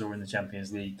Juventus saw in the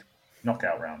Champions League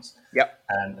knockout rounds. Yep.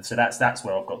 And so that's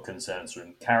where I've got concerns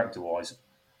from. Character-wise,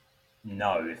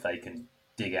 no, if they can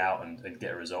dig out and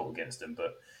get a result against them,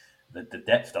 but the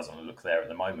depth doesn't look there at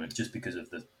the moment just because of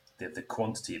the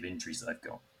quantity of injuries that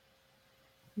they've got.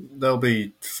 They'll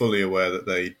be fully aware that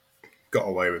they got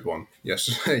away with one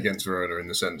yesterday against Verona, in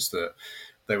the sense that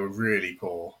they were really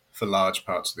poor for large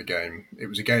parts of the game. It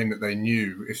was a game that they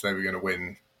knew if they were going to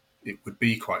win, it would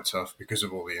be quite tough because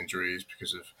of all the injuries,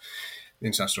 because of the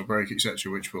international break,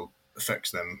 etc., which will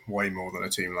affect them way more than a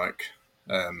team like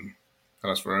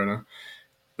Hellas Verona.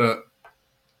 But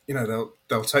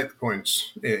they'll take the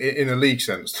points in a league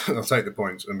sense. They'll take the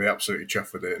points and be absolutely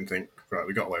chuffed with it and think, right,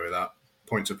 we got away with that.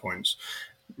 Points are points.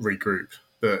 Regroup.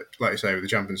 But like I say, with the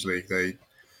Champions League,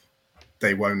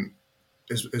 they won't,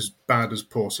 as bad as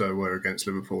Porto were against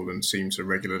Liverpool and seem to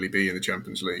regularly be in the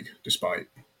Champions League, despite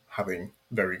having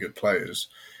very good players,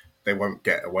 they won't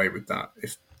get away with that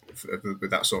if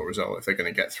with that sort of result. If they're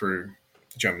going to get through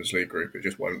the Champions League group, it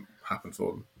just won't happen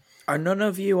for them. Are none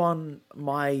of you on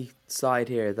my side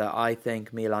here that I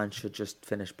think Milan should just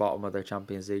finish bottom of their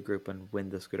Champions League group and win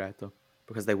the Scudetto?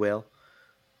 Because they will.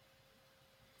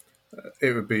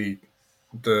 It would be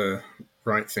the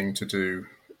right thing to do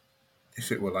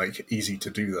if it were like easy to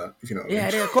do that. If you know what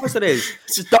I mean. Of course it is.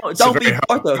 Just don't be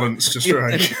Porto. Balance to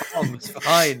strike. It's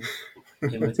fine.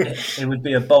 It would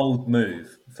be a bold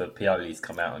move for Pioli to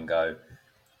come out and go,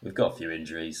 we've got a few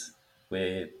injuries.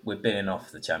 We're binning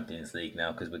off the Champions League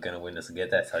now because we're going to win the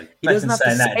Scudetto. He doesn't have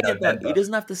to say it, though. He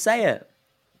doesn't have to say it,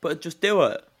 but just do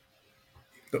it.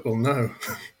 But we'll know.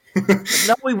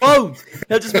 No, he won't.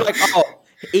 He'll just be like,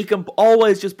 he can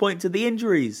always just point to the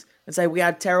injuries and say, we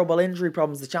had terrible injury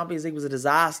problems. The Champions League was a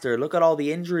disaster. Look at all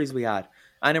the injuries we had.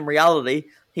 And in reality,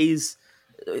 he's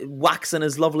waxing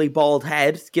his lovely bald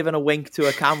head, giving a wink to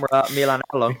a camera at Milan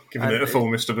Elo. Giving it a full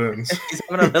Mr. Burns. He's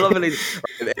having a lovely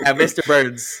Mr.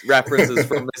 Burns references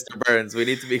from Mr. Burns. We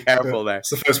need to be careful there. It's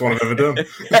the first one I've ever done.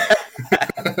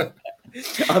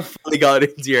 I've fully got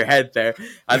into your head there,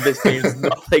 and this means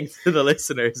nothing to the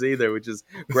listeners either, which is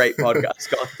great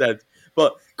podcast content.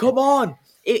 But come on,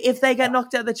 if they get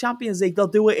knocked out of the Champions League, they'll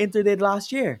do what Inter did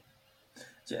last year.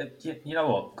 You know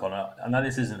what, Connor? I know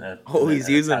this isn't a... he's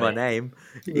using my name.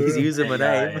 He's using my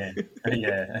name.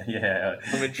 Yeah.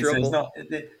 I'm in trouble.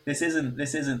 This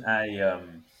isn't a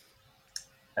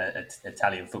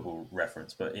Italian football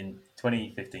reference, but in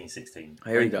 2015-16,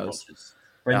 here he goes.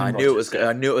 I knew it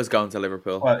was going to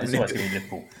Liverpool. Well, it's always going to be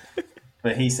Liverpool.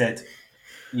 But he said,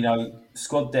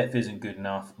 squad depth isn't good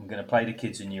enough. I'm going to play the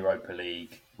kids in Europa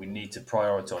League. We need to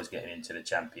prioritise getting into the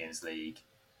Champions League.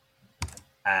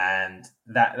 And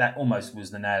that almost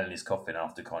was the nail in his coffin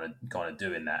after kind of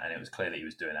doing that, and it was clear that he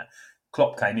was doing that.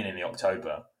 Klopp came in the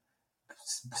October,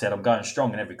 said, "I'm going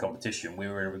strong in every competition.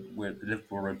 We're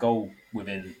a goal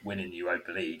within winning the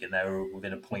Europa League, and they were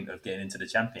within a point of getting into the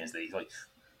Champions League." Like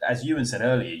as Ewan said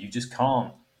earlier, you just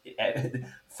can't.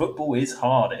 Football is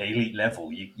hard at elite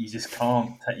level. You just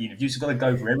can't. You've just got to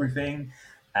go for everything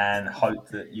and hope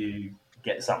that you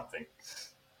get something.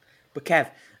 But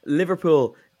Kev,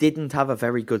 Liverpool didn't have a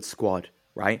very good squad,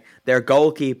 right? Their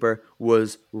goalkeeper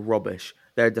was rubbish.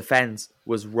 Their defence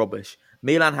was rubbish.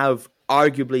 Milan have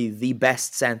arguably the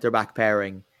best centre-back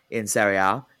pairing in Serie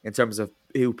A in terms of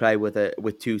who play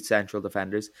with two central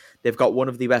defenders. They've got one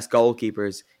of the best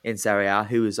goalkeepers in Serie A,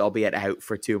 who is albeit out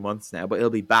for 2 months now, but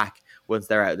he'll be back once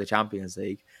they're out of the Champions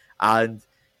League. And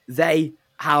they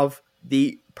have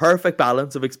the perfect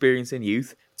balance of experience and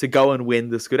youth to go and win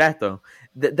the Scudetto.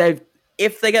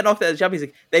 If they get knocked out of the Champions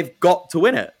League, they've got to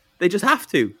win it. They just have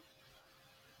to.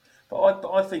 But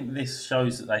I think this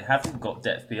shows that they haven't got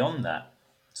depth beyond that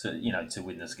to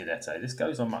win the Scudetto. This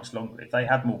goes on much longer. If they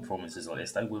have more performances like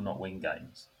this, they will not win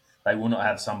games. They will not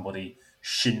have somebody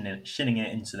shinning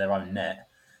it into their own net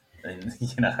in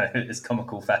as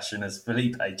comical fashion as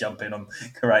Felipe jumping on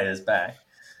Correa's back.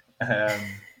 I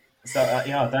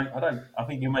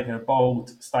think you're making a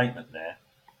bold statement there,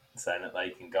 saying that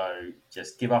they can go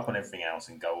just give up on everything else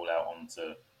and go all out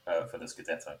onto for the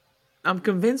Scudetto. I'm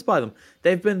convinced by them.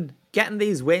 They've been getting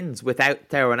these wins without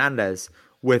Theo Hernandez,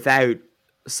 without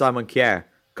Simon Kjaer,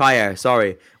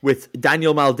 with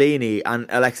Daniel Maldini and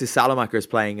Alexis Salamackers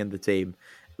playing in the team.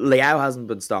 Leao hasn't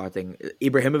been starting.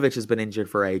 Ibrahimovic has been injured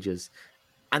for ages.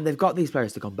 And they've got these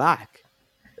players to come back.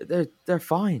 They're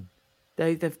fine.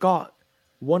 They've got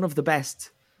one of the best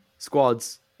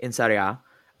squads in Serie A.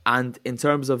 And in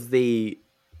terms of the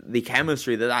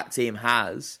chemistry that team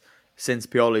has since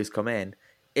Pioli's come in,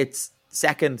 it's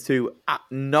second to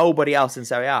nobody else in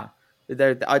Serie A.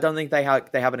 I don't think they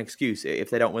have an excuse if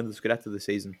they don't win the Scudetto this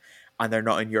season and they're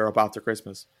not in Europe after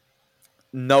Christmas.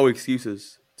 No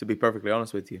excuses, to be perfectly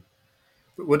honest with you.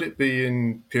 But would it be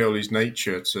in Pioli's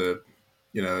nature to,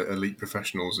 elite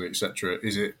professionals, etc.?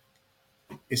 Is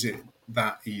it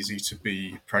that easy to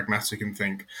be pragmatic and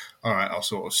think, all right, I'll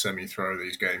sort of semi-throw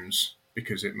these games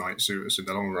because it might suit us in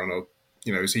the long run? Or,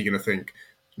 is he going to think,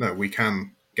 no, we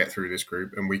can get through this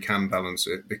group and we can balance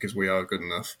it because we are good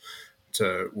enough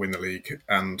to win the league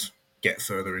and get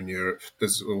further in Europe?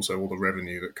 There's also all the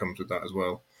revenue that comes with that as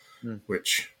well,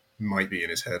 which might be in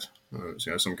his head.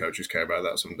 Some coaches care about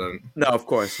that, some don't. No, of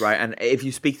course, right. And if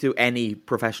you speak to any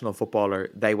professional footballer,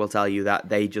 they will tell you that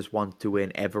they just want to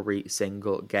win every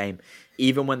single game.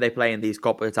 Even when they play in these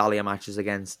Coppa Italia matches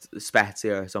against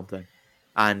Spezia or something,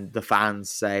 and the fans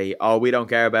say, "Oh, we don't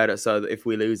care about it." So if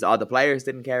we lose, the players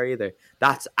didn't care either.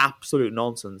 That's absolute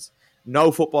nonsense.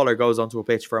 No footballer goes onto a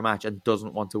pitch for a match and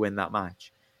doesn't want to win that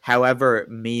match, however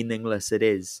meaningless it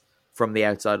is from the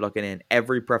outside looking in.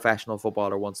 Every professional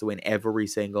footballer wants to win every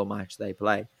single match they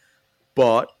play.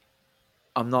 But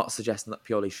I'm not suggesting that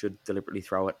Pioli should deliberately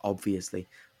throw it, obviously.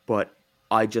 But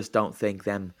I just don't think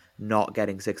them not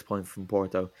getting 6 points from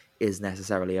Porto is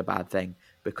necessarily a bad thing,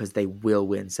 because they will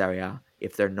win Serie A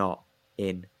if they're not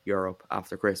in Europe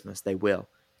after Christmas. They will.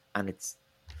 And it's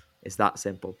that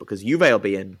simple, because Juve will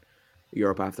be in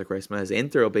Europe after Christmas.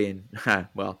 Inter will be in,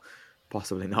 well,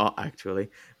 possibly not actually,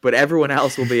 but everyone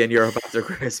else will be in Europe after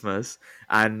Christmas,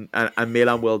 and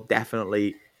Milan will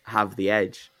definitely have the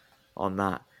edge on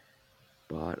that.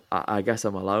 But I guess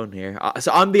I'm alone here.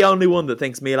 So I'm the only one that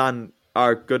thinks Milan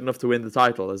are good enough to win the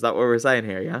title. Is that what we're saying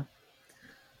here, yeah?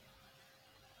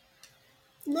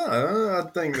 No, I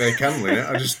think they can win it.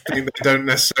 I just think they don't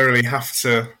necessarily have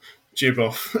to jib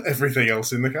off everything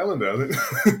else in the calendar.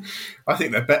 I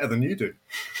think they're better than you do.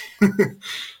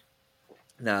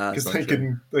 No, because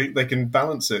they can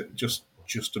balance it just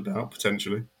about,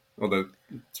 potentially. Although,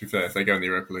 to be fair, if they go in the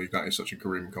Europa League, that is such a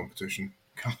grim competition.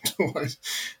 Otherwise,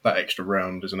 that extra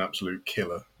round is an absolute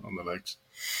killer on the legs.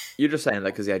 You're just saying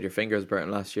that because you had your fingers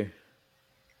burnt last year.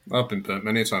 I've been burnt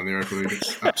many a time in the Europa League.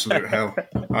 It's absolute hell.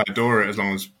 I adore it as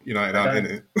long as United aren't in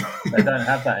it. They don't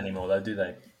have that anymore, though, do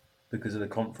they? Because of the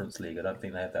Conference League, I don't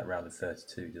think they have that round of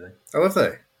 32, do they? Oh, have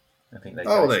they? I think they.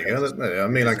 Oh, there you go. I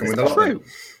mean, I can win the lot.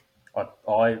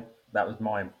 That was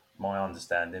my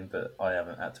understanding, but I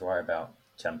haven't had to worry about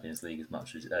Champions League as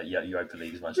much as Europa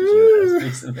League as much as you have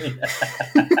recently.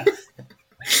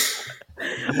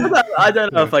 I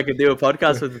don't know if I could do a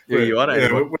podcast with the two of you on it.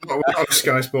 Yeah, we're not a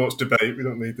Sky Sports debate. We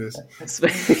don't need this.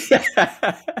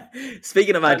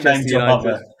 Speaking of Manchester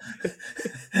United,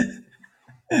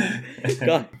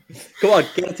 God, come on,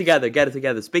 get it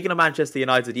together. Speaking of Manchester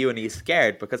United, you and he's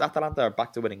scared because Atalanta are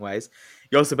back to winning ways.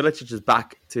 Josip Ilicic is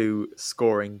back to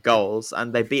scoring goals,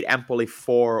 and they beat Empoli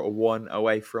 4-1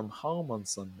 away from home on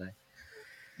Sunday.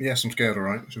 Yes, I'm scared, all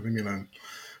right. So leave me alone.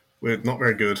 We're not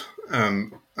very good.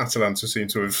 Atalanta seem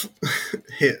to have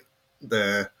hit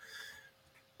their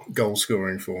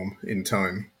goal-scoring form in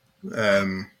time.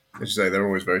 As you say, they're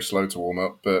always very slow to warm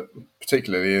up, but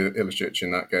particularly Ilicic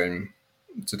in that game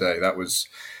today,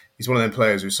 he's one of them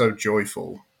players who's so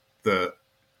joyful that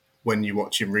when you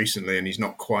watch him recently and he's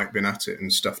not quite been at it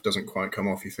and stuff doesn't quite come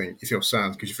off, you feel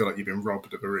sad because you feel like you've been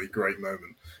robbed of a really great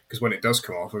moment. Because when it does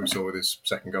come off, as we saw with his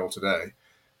second goal today,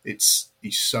 he's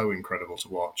so incredible to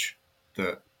watch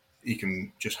that he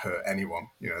can just hurt anyone.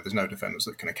 There's no defenders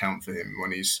that can account for him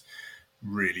when he's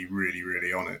really, really,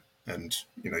 really on it. And,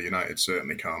 United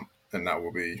certainly can't. And that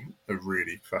will be a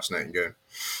really fascinating game.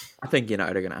 I think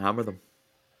United are going to hammer them.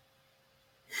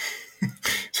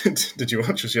 Did you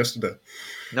watch us yesterday?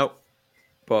 Nope.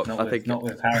 But not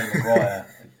with Harry Maguire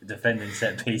defending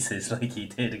set pieces like he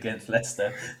did against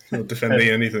Leicester. Not defending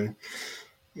anything.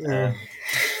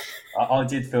 I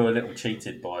did feel a little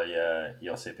cheated by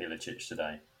Josip Ilicic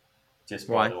today. Just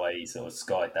by the way he sort of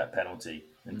skied that penalty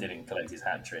and didn't collect his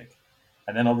hat-trick.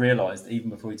 And then I realised,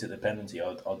 even before he took the penalty,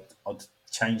 I'd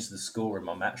changed the score in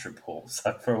my match report.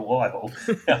 So for a while,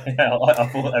 I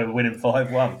thought they were winning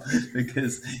 5-1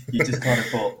 because you just kind of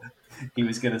thought he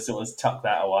was going to sort of tuck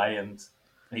that away and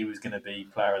he was going to be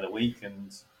player of the week.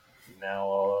 And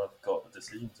now I've got a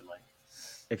decision to make.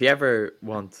 If you ever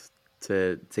want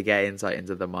to get insight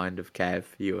into the mind of Kev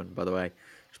Ewan, by the way,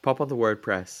 just pop on the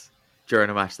WordPress during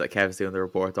a match that Kev's doing the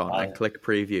report on and click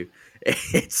preview.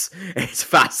 It's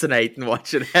fascinating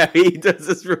watching how he does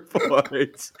his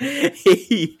reports. I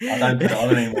don't put it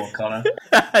on anymore, Connor.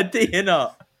 Do you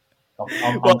not?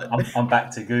 I'm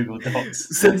back to Google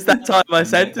Docs. Since that time I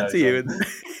sent it to you.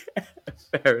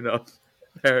 Fair enough.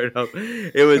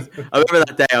 It was. I remember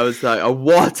that day. I was like, oh,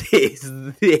 "What is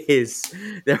this?"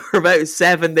 There were about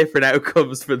 7 different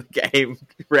outcomes for the game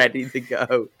ready to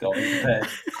go. Got me prepared.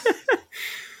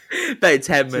 About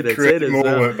 10 minutes create in more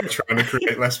as well. work by trying to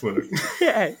create less work.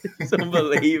 Yeah, it's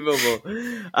unbelievable.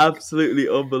 Absolutely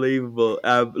unbelievable.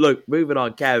 Look, moving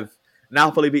on, Kev.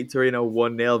 Napoli beat Torino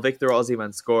 1-0. Victor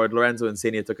Osimhen scored. Lorenzo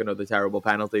Insigne took another terrible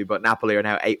penalty, but Napoli are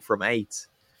now 8 from 8.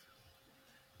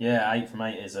 Yeah, 8 from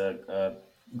 8 is a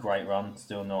great run.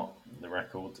 Still not the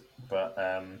record, but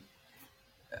a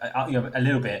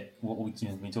little bit what we've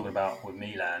been talking about with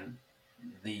Milan,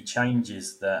 the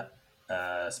changes that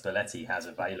Spalletti has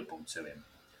available to him.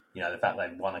 The fact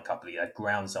they've won a couple they've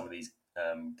ground some of these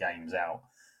games out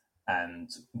and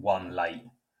won late,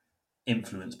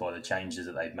 influenced by the changes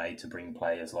that they've made to bring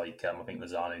players like I think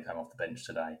Lozano came off the bench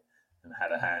today, and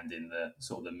had a hand in the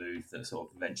sort of the move that sort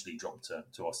of eventually dropped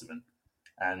to Osimhen.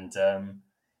 And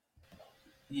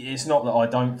it's not that I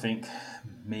don't think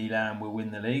Milan will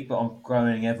win the league, but I'm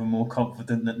growing ever more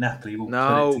confident that Napoli will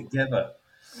put it together.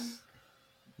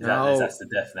 That's the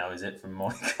death now, is it, from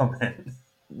my comment?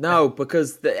 No,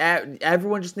 because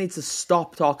everyone just needs to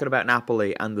stop talking about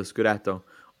Napoli and the Scudetto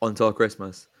until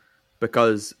Christmas.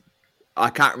 Because I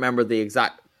can't remember the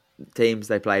exact teams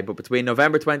they play, but between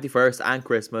November 21st and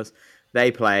Christmas,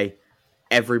 they play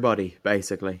everybody,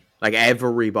 basically. Like,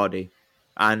 everybody.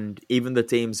 And even the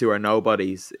teams who are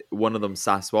nobodies, one of them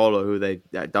Sassuolo, who they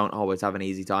don't always have an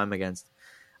easy time against.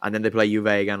 And then they play Juve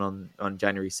again on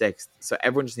January 6th. So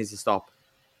everyone just needs to stop.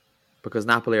 Because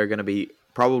Napoli are going to be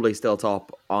probably still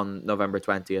top on November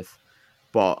 20th,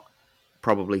 but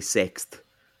probably 6th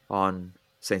on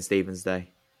St. Stephen's Day.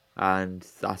 And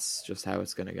that's just how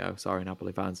it's going to go. Sorry,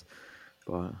 Napoli fans.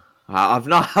 But I've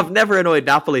never annoyed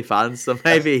Napoli fans, so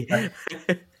maybe...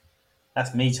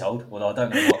 That's me told. Well, I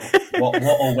don't know what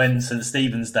or when St.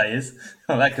 Stephen's Day is.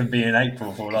 Well, that could be in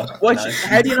April for all I know.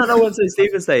 How do you not know when St.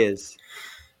 Stephen's Day is?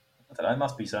 I don't know. It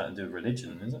must be something to do with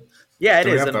religion, is it? Yeah, it Do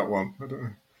is. we have that one? I don't know.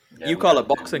 Yeah, You call it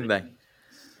Boxing Day.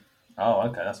 Oh,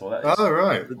 okay. That's what that is. Oh,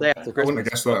 right. The day after I wouldn't have Christmas.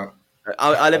 guessed that.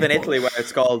 I live in Italy where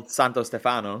it's called Santo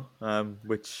Stefano,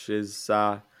 which is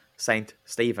Saint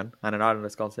Stephen, and in Ireland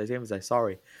it's called St. Stephen's Day.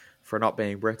 Sorry for not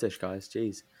being British, guys.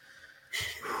 Jeez.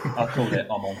 I called it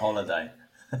I'm on holiday.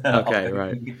 Okay,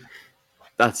 right.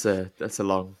 That's a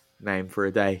long name for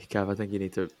a day, Kev. I think you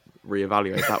need to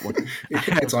reevaluate that one.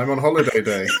 It's I'm on holiday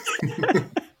day.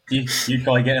 You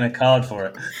try getting a card for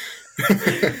it.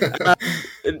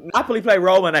 Napoli play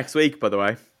Roma next week, by the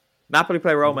way. Napoli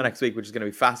play Roma next week, which is going to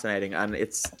be fascinating, and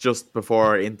it's just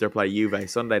before Inter play Juve.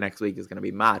 Sunday next week is going to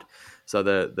be mad. So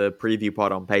the preview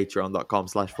pod on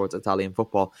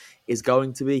patreon.com/ForzaItalianFootball is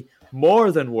going to be more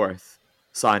than worth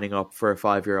signing up for a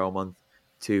 €5 a month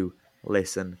to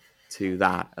listen to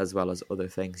that, as well as other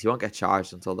things. You won't get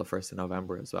charged until the 1st of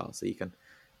November as well, so you can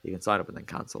sign up and then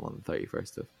cancel on the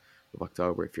 31st of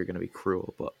October if you're going to be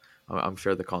cruel, but I'm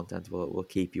sure the content will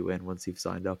keep you in once you've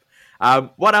signed up.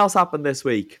 What else happened this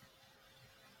week?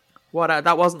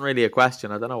 That wasn't really a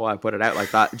question. I don't know why I put it out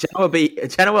like that.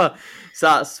 Genoa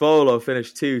Sassuolo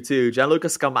finished 2-2. Gianluca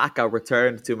Scamacca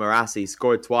returned to Marassi,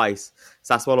 scored twice.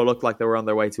 Sassuolo looked like they were on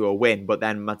their way to a win, but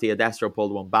then Mattia Destro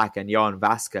pulled one back, and Johan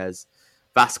Vasquez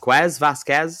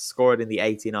scored in the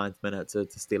 89th minute to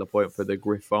steal a point for the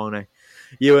Grifone.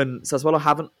 Sassuolo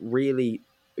haven't really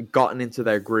gotten into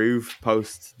their groove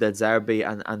post De Zerbi,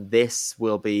 and this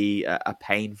will be a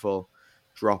painful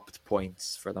dropped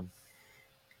points for them.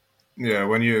 Yeah,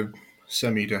 when you're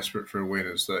semi-desperate for a win,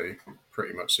 as they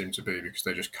pretty much seem to be, because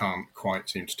they just can't quite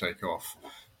seem to take off,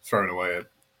 throwing away a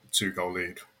 2-goal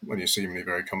lead when you're seemingly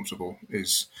very comfortable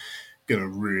is going to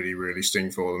really, really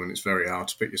sting for them, and it's very hard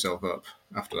to pick yourself up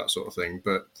after that sort of thing.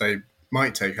 But they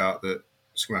might take heart that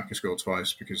Scamacca scored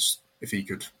twice, because if he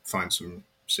could find some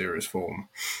serious form,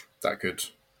 that could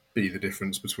be the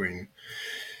difference between,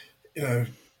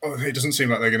 it doesn't seem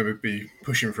like they're going to be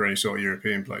pushing for any sort of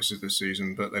European places this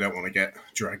season, but they don't want to get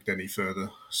dragged any further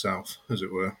south, as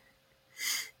it were.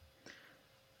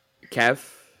 Kev,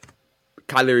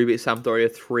 Cagliari beat Sampdoria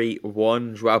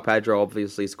 3-1. Joao Pedro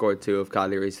obviously scored 2 of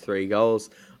Cagliari's 3 goals.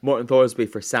 Morton Thorsby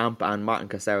for Samp, and Martin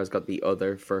Caceres got the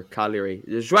other for Cagliari.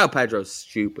 Joao Pedro's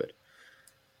stupid.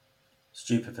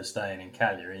 Stupid for staying in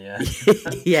Cagliari, yeah.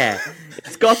 Yeah,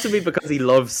 it's got to be because he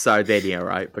loves Sardinia,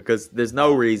 right? Because there's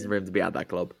no reason for him to be at that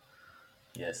club.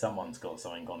 Yeah, someone's got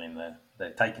something gone in there.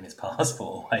 They're taking his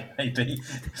passport away, maybe.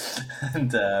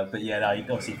 But yeah, no,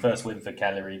 obviously first win for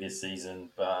Cagliari this season,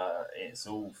 but it's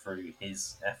all through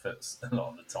his efforts a lot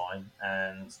of the time,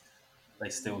 and they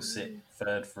still sit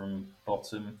third from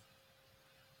bottom.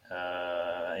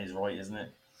 Is right, isn't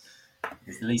it?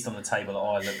 It's the least on the table that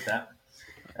I looked at.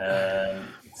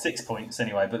 6 points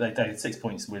anyway, but they did 6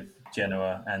 points with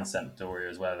Genoa and Sampdoria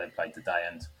as well. They played today,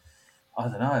 and I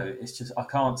don't know. It's just I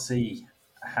can't see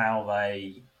how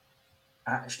they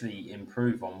actually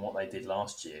improve on what they did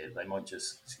last year. They might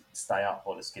just stay up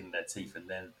by the skin of their teeth, and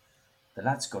then the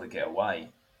lad's got to get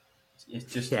away.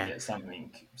 It's just to get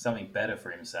something better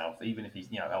for himself, even if he's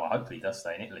hopefully he does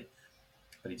stay in Italy.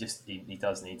 But he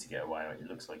does need to get away. It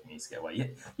looks like he needs to get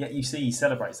away. Yet you see he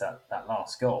celebrates that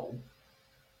last goal.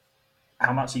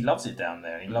 How much he loves it down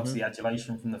there, and he loves the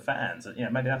adulation from the fans.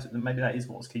 Maybe that is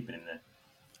what's keeping him there.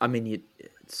 I mean,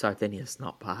 Sardinia's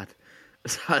not bad.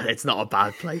 It's not a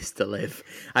bad place to live,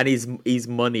 and he's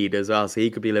moneyed as well, so he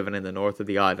could be living in the north of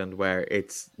the island where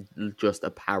it's just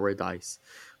a paradise.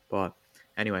 But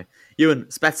Anyway, Ewan,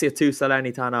 Spezia 2,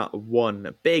 Salernitana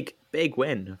 1. Big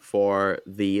win for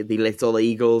the Little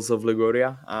Eagles of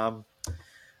Liguria.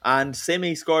 And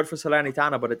Simi scored for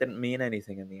Salernitana, but it didn't mean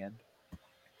anything in the end.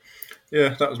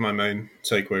 Yeah, that was my main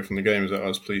takeaway from the game, is that I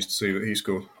was pleased to see that he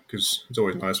scored, because it's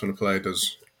always nice when a player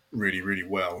does really, really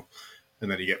well,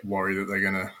 and then you get worried that they're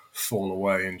going to fall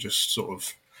away and just sort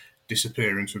of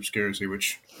disappear into obscurity,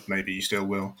 which maybe he still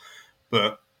will.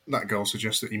 But that goal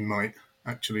suggests that he might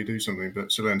actually do something. But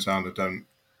Salernitana don't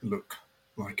look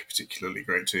like a particularly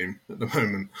great team at the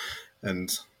moment,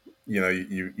 and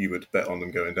you would bet on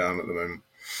them going down at the moment.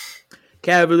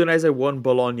 Kev, Udinese 1,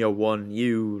 Bologna 1.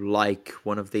 You like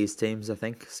one of these teams, I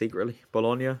think, secretly,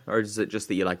 Bologna, or is it just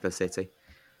that you like the city?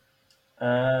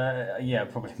 Yeah,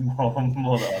 probably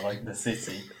more that I like the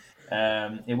city.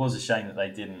 It was a shame that they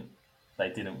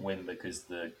didn't win, because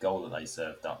the goal that they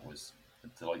served up was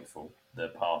delightful. The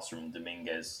pass from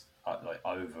Dominguez,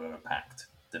 over a packed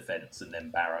defence, and then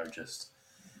Barrow just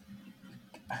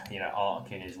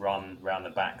arcing his run round the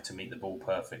back to meet the ball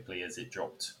perfectly as it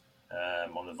dropped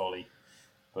on the volley.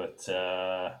 But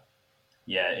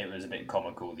it was a bit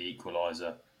comical, the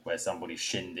equaliser, where somebody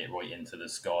shinned it right into the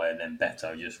sky, and then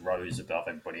Beto just rose above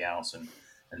everybody else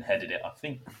and headed it. I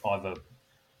think either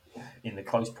in the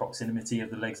close proximity of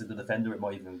the legs of the defender, it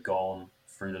might even gone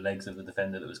through the legs of the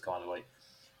defender that was kind of like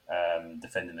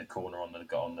defending the corner on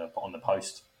the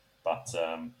post. But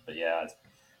yeah,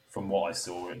 from what I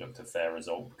saw, it looked a fair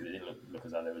result, because it didn't look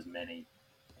as though there was many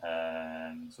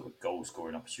sort of goal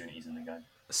scoring opportunities in the game.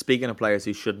 Speaking of players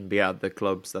who shouldn't be at the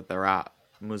clubs that they're at,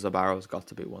 Musa Barrow's got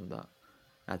to be one that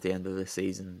at the end of the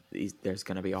season there's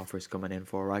going to be offers coming in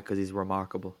for, right? Because he's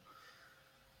remarkable.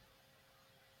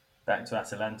 Back to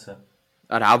Atalanta.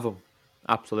 I'd have him.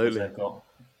 Absolutely. They've got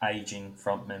aging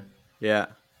frontmen. Yeah.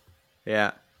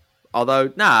 Although,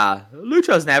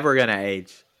 Lucho's never going to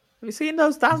age. Have you seen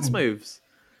those dance moves?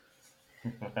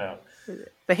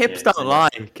 The hips don't lie,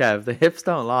 Kev. The hips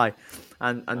don't lie.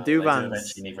 And Duvan's... They do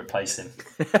eventually need replacing.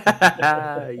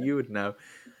 You would know.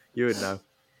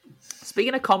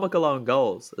 Speaking of comical own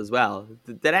goals as well,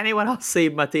 did anyone else see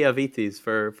Mattia Vitti's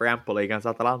for Empoli against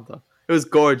Atalanta? It was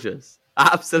gorgeous.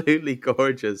 Absolutely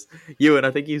gorgeous. Ewan,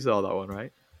 I think you saw that one,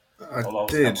 right? I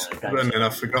did, but then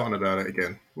I've forgotten about it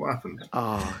again. What happened?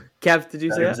 Oh, Kev, did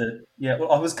you see it?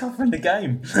 I was covering the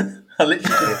game. I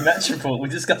literally did a match report. We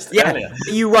discussed it earlier.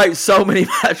 You write so many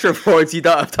match reports, you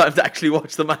don't have time to actually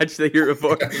watch the match that you're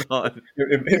reporting on.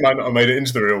 It might not have made it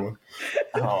into the real one.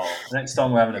 Oh, next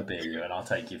time we're having a beer, and I'll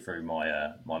take you through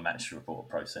my my match report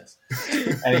process.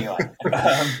 Anyway,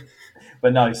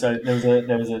 but no. So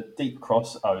there was a deep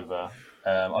crossover.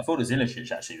 I thought it was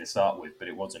Ilicic actually to start with, but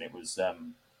it wasn't. It was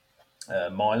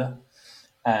Myler,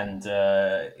 and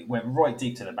it went right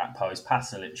deep to the back post.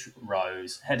 Pasalic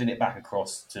rose, heading it back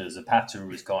across to Zapata, who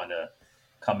was kind of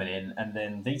coming in, and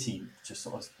then Vitti just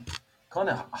sort of kind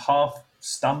of half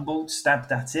stumbled,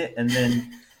 stabbed at it, and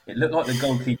then it looked like the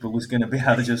goalkeeper was going to be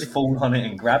able to just fall on it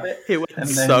and grab it. It went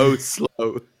so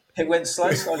slow. It went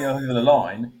slowly over the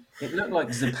line. It looked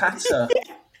like Zapata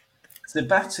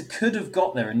could have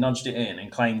got there and nudged it in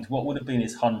and claimed what would have been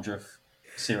his 100th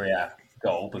Serie A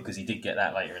goal, because he did get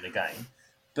that later in the game.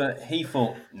 But he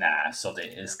thought, sod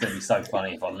it. It's going to be so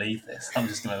funny if I leave this. I'm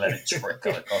just going to let it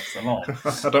trickle across the line.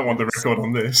 I don't want the record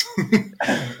on this.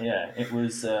 It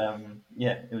was.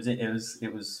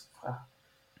 It was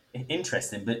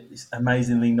interesting, but it's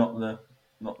amazingly not the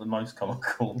most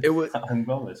comical own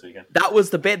goal this weekend. That was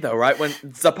the bit, though, right? When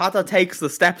Zapata takes the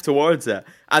step towards it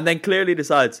and then clearly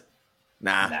decides,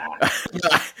 not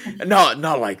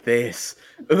like this.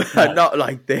 Not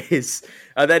like this.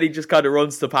 And then he just kind of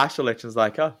runs to Pasalic and is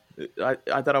like, I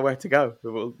don't know where to go.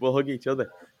 We'll hug each other.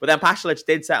 But then Pasalic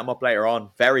did set him up later on.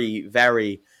 Very,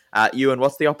 very... Ewan,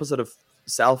 what's the opposite of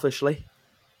selfishly?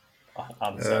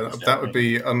 That would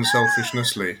be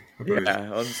unselfishnessly, I believe.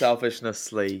 Yeah,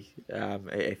 unselfishnessly,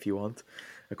 if you want,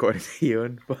 according to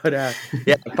Ewan. But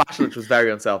Pasalic was very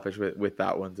unselfish with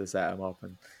that one to set him up.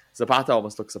 And Zapata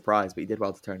almost looked surprised, but he did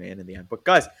well to turn it in the end. But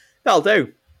guys, that'll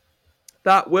do.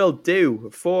 That will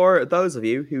do. For those of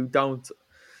you who don't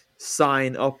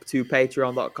sign up to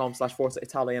patreon.com/Forza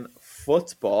Italian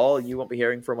Football, you won't be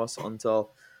hearing from us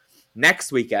until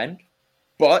next weekend.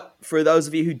 But for those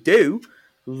of you who do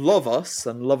love us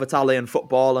and love Italian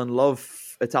football and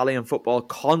love Italian football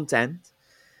content,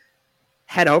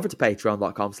 head over to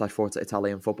patreon.com/Forza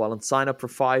Italian Football and sign up for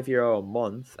 €5 a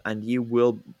month, and you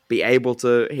will be able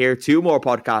to hear 2 more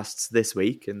podcasts this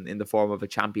week in the form of a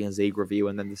Champions League review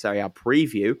and then the Serie A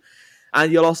preview.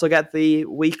 And you'll also get the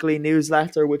weekly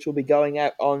newsletter, which will be going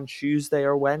out on Tuesday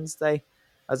or Wednesday,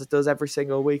 as it does every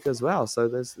single week as well. So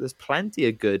there's plenty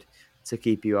of good to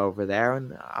keep you over there.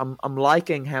 And I'm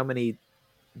liking how many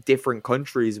different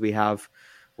countries we have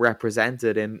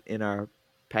represented in our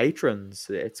patrons.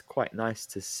 It's quite nice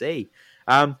to see.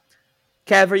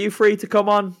 Kev, are you free to come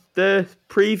on the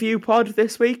preview pod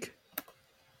this week?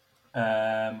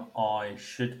 I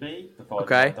should be, provided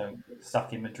Okay. I don't get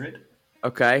stuck in Madrid.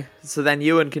 Okay, so then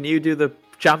Ewan, can you do the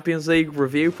Champions League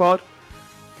review pod?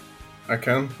 I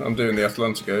can. I'm doing the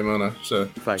Atlanta game, aren't I? So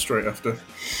Thanks. straight after.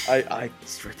 I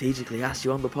strategically asked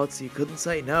you on the pod so you couldn't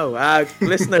say no.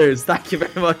 Listeners, thank you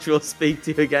very much. We'll speak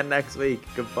to you again next week.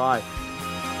 Goodbye.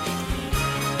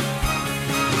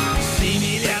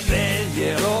 Simili a degli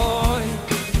eroi,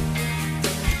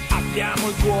 abbiamo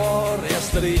il cuore a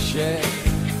strisce,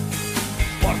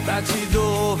 portaci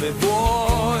dove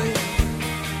vuoi,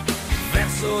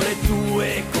 verso le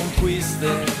tue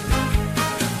conquiste,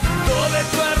 dove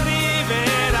tu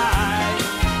arriverai,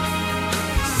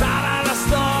 sarà la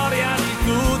storia di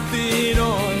tutti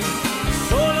noi,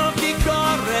 solo chi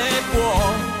corre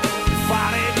può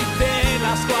fare di te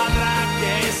la squadra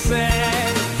che sei.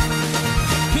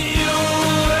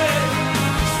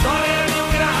 Storia di un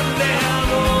grande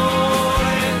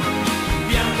amore,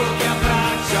 bianco che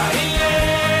abbraccia il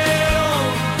nero,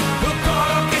 un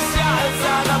coro che si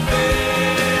alza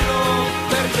davvero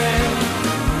per te.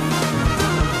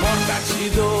 Portaci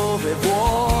dove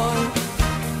vuoi,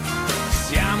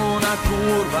 siamo una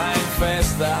curva in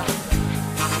festa,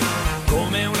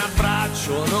 come un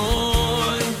abbraccio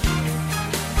noi,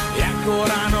 e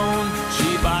ancora non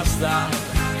ci basta.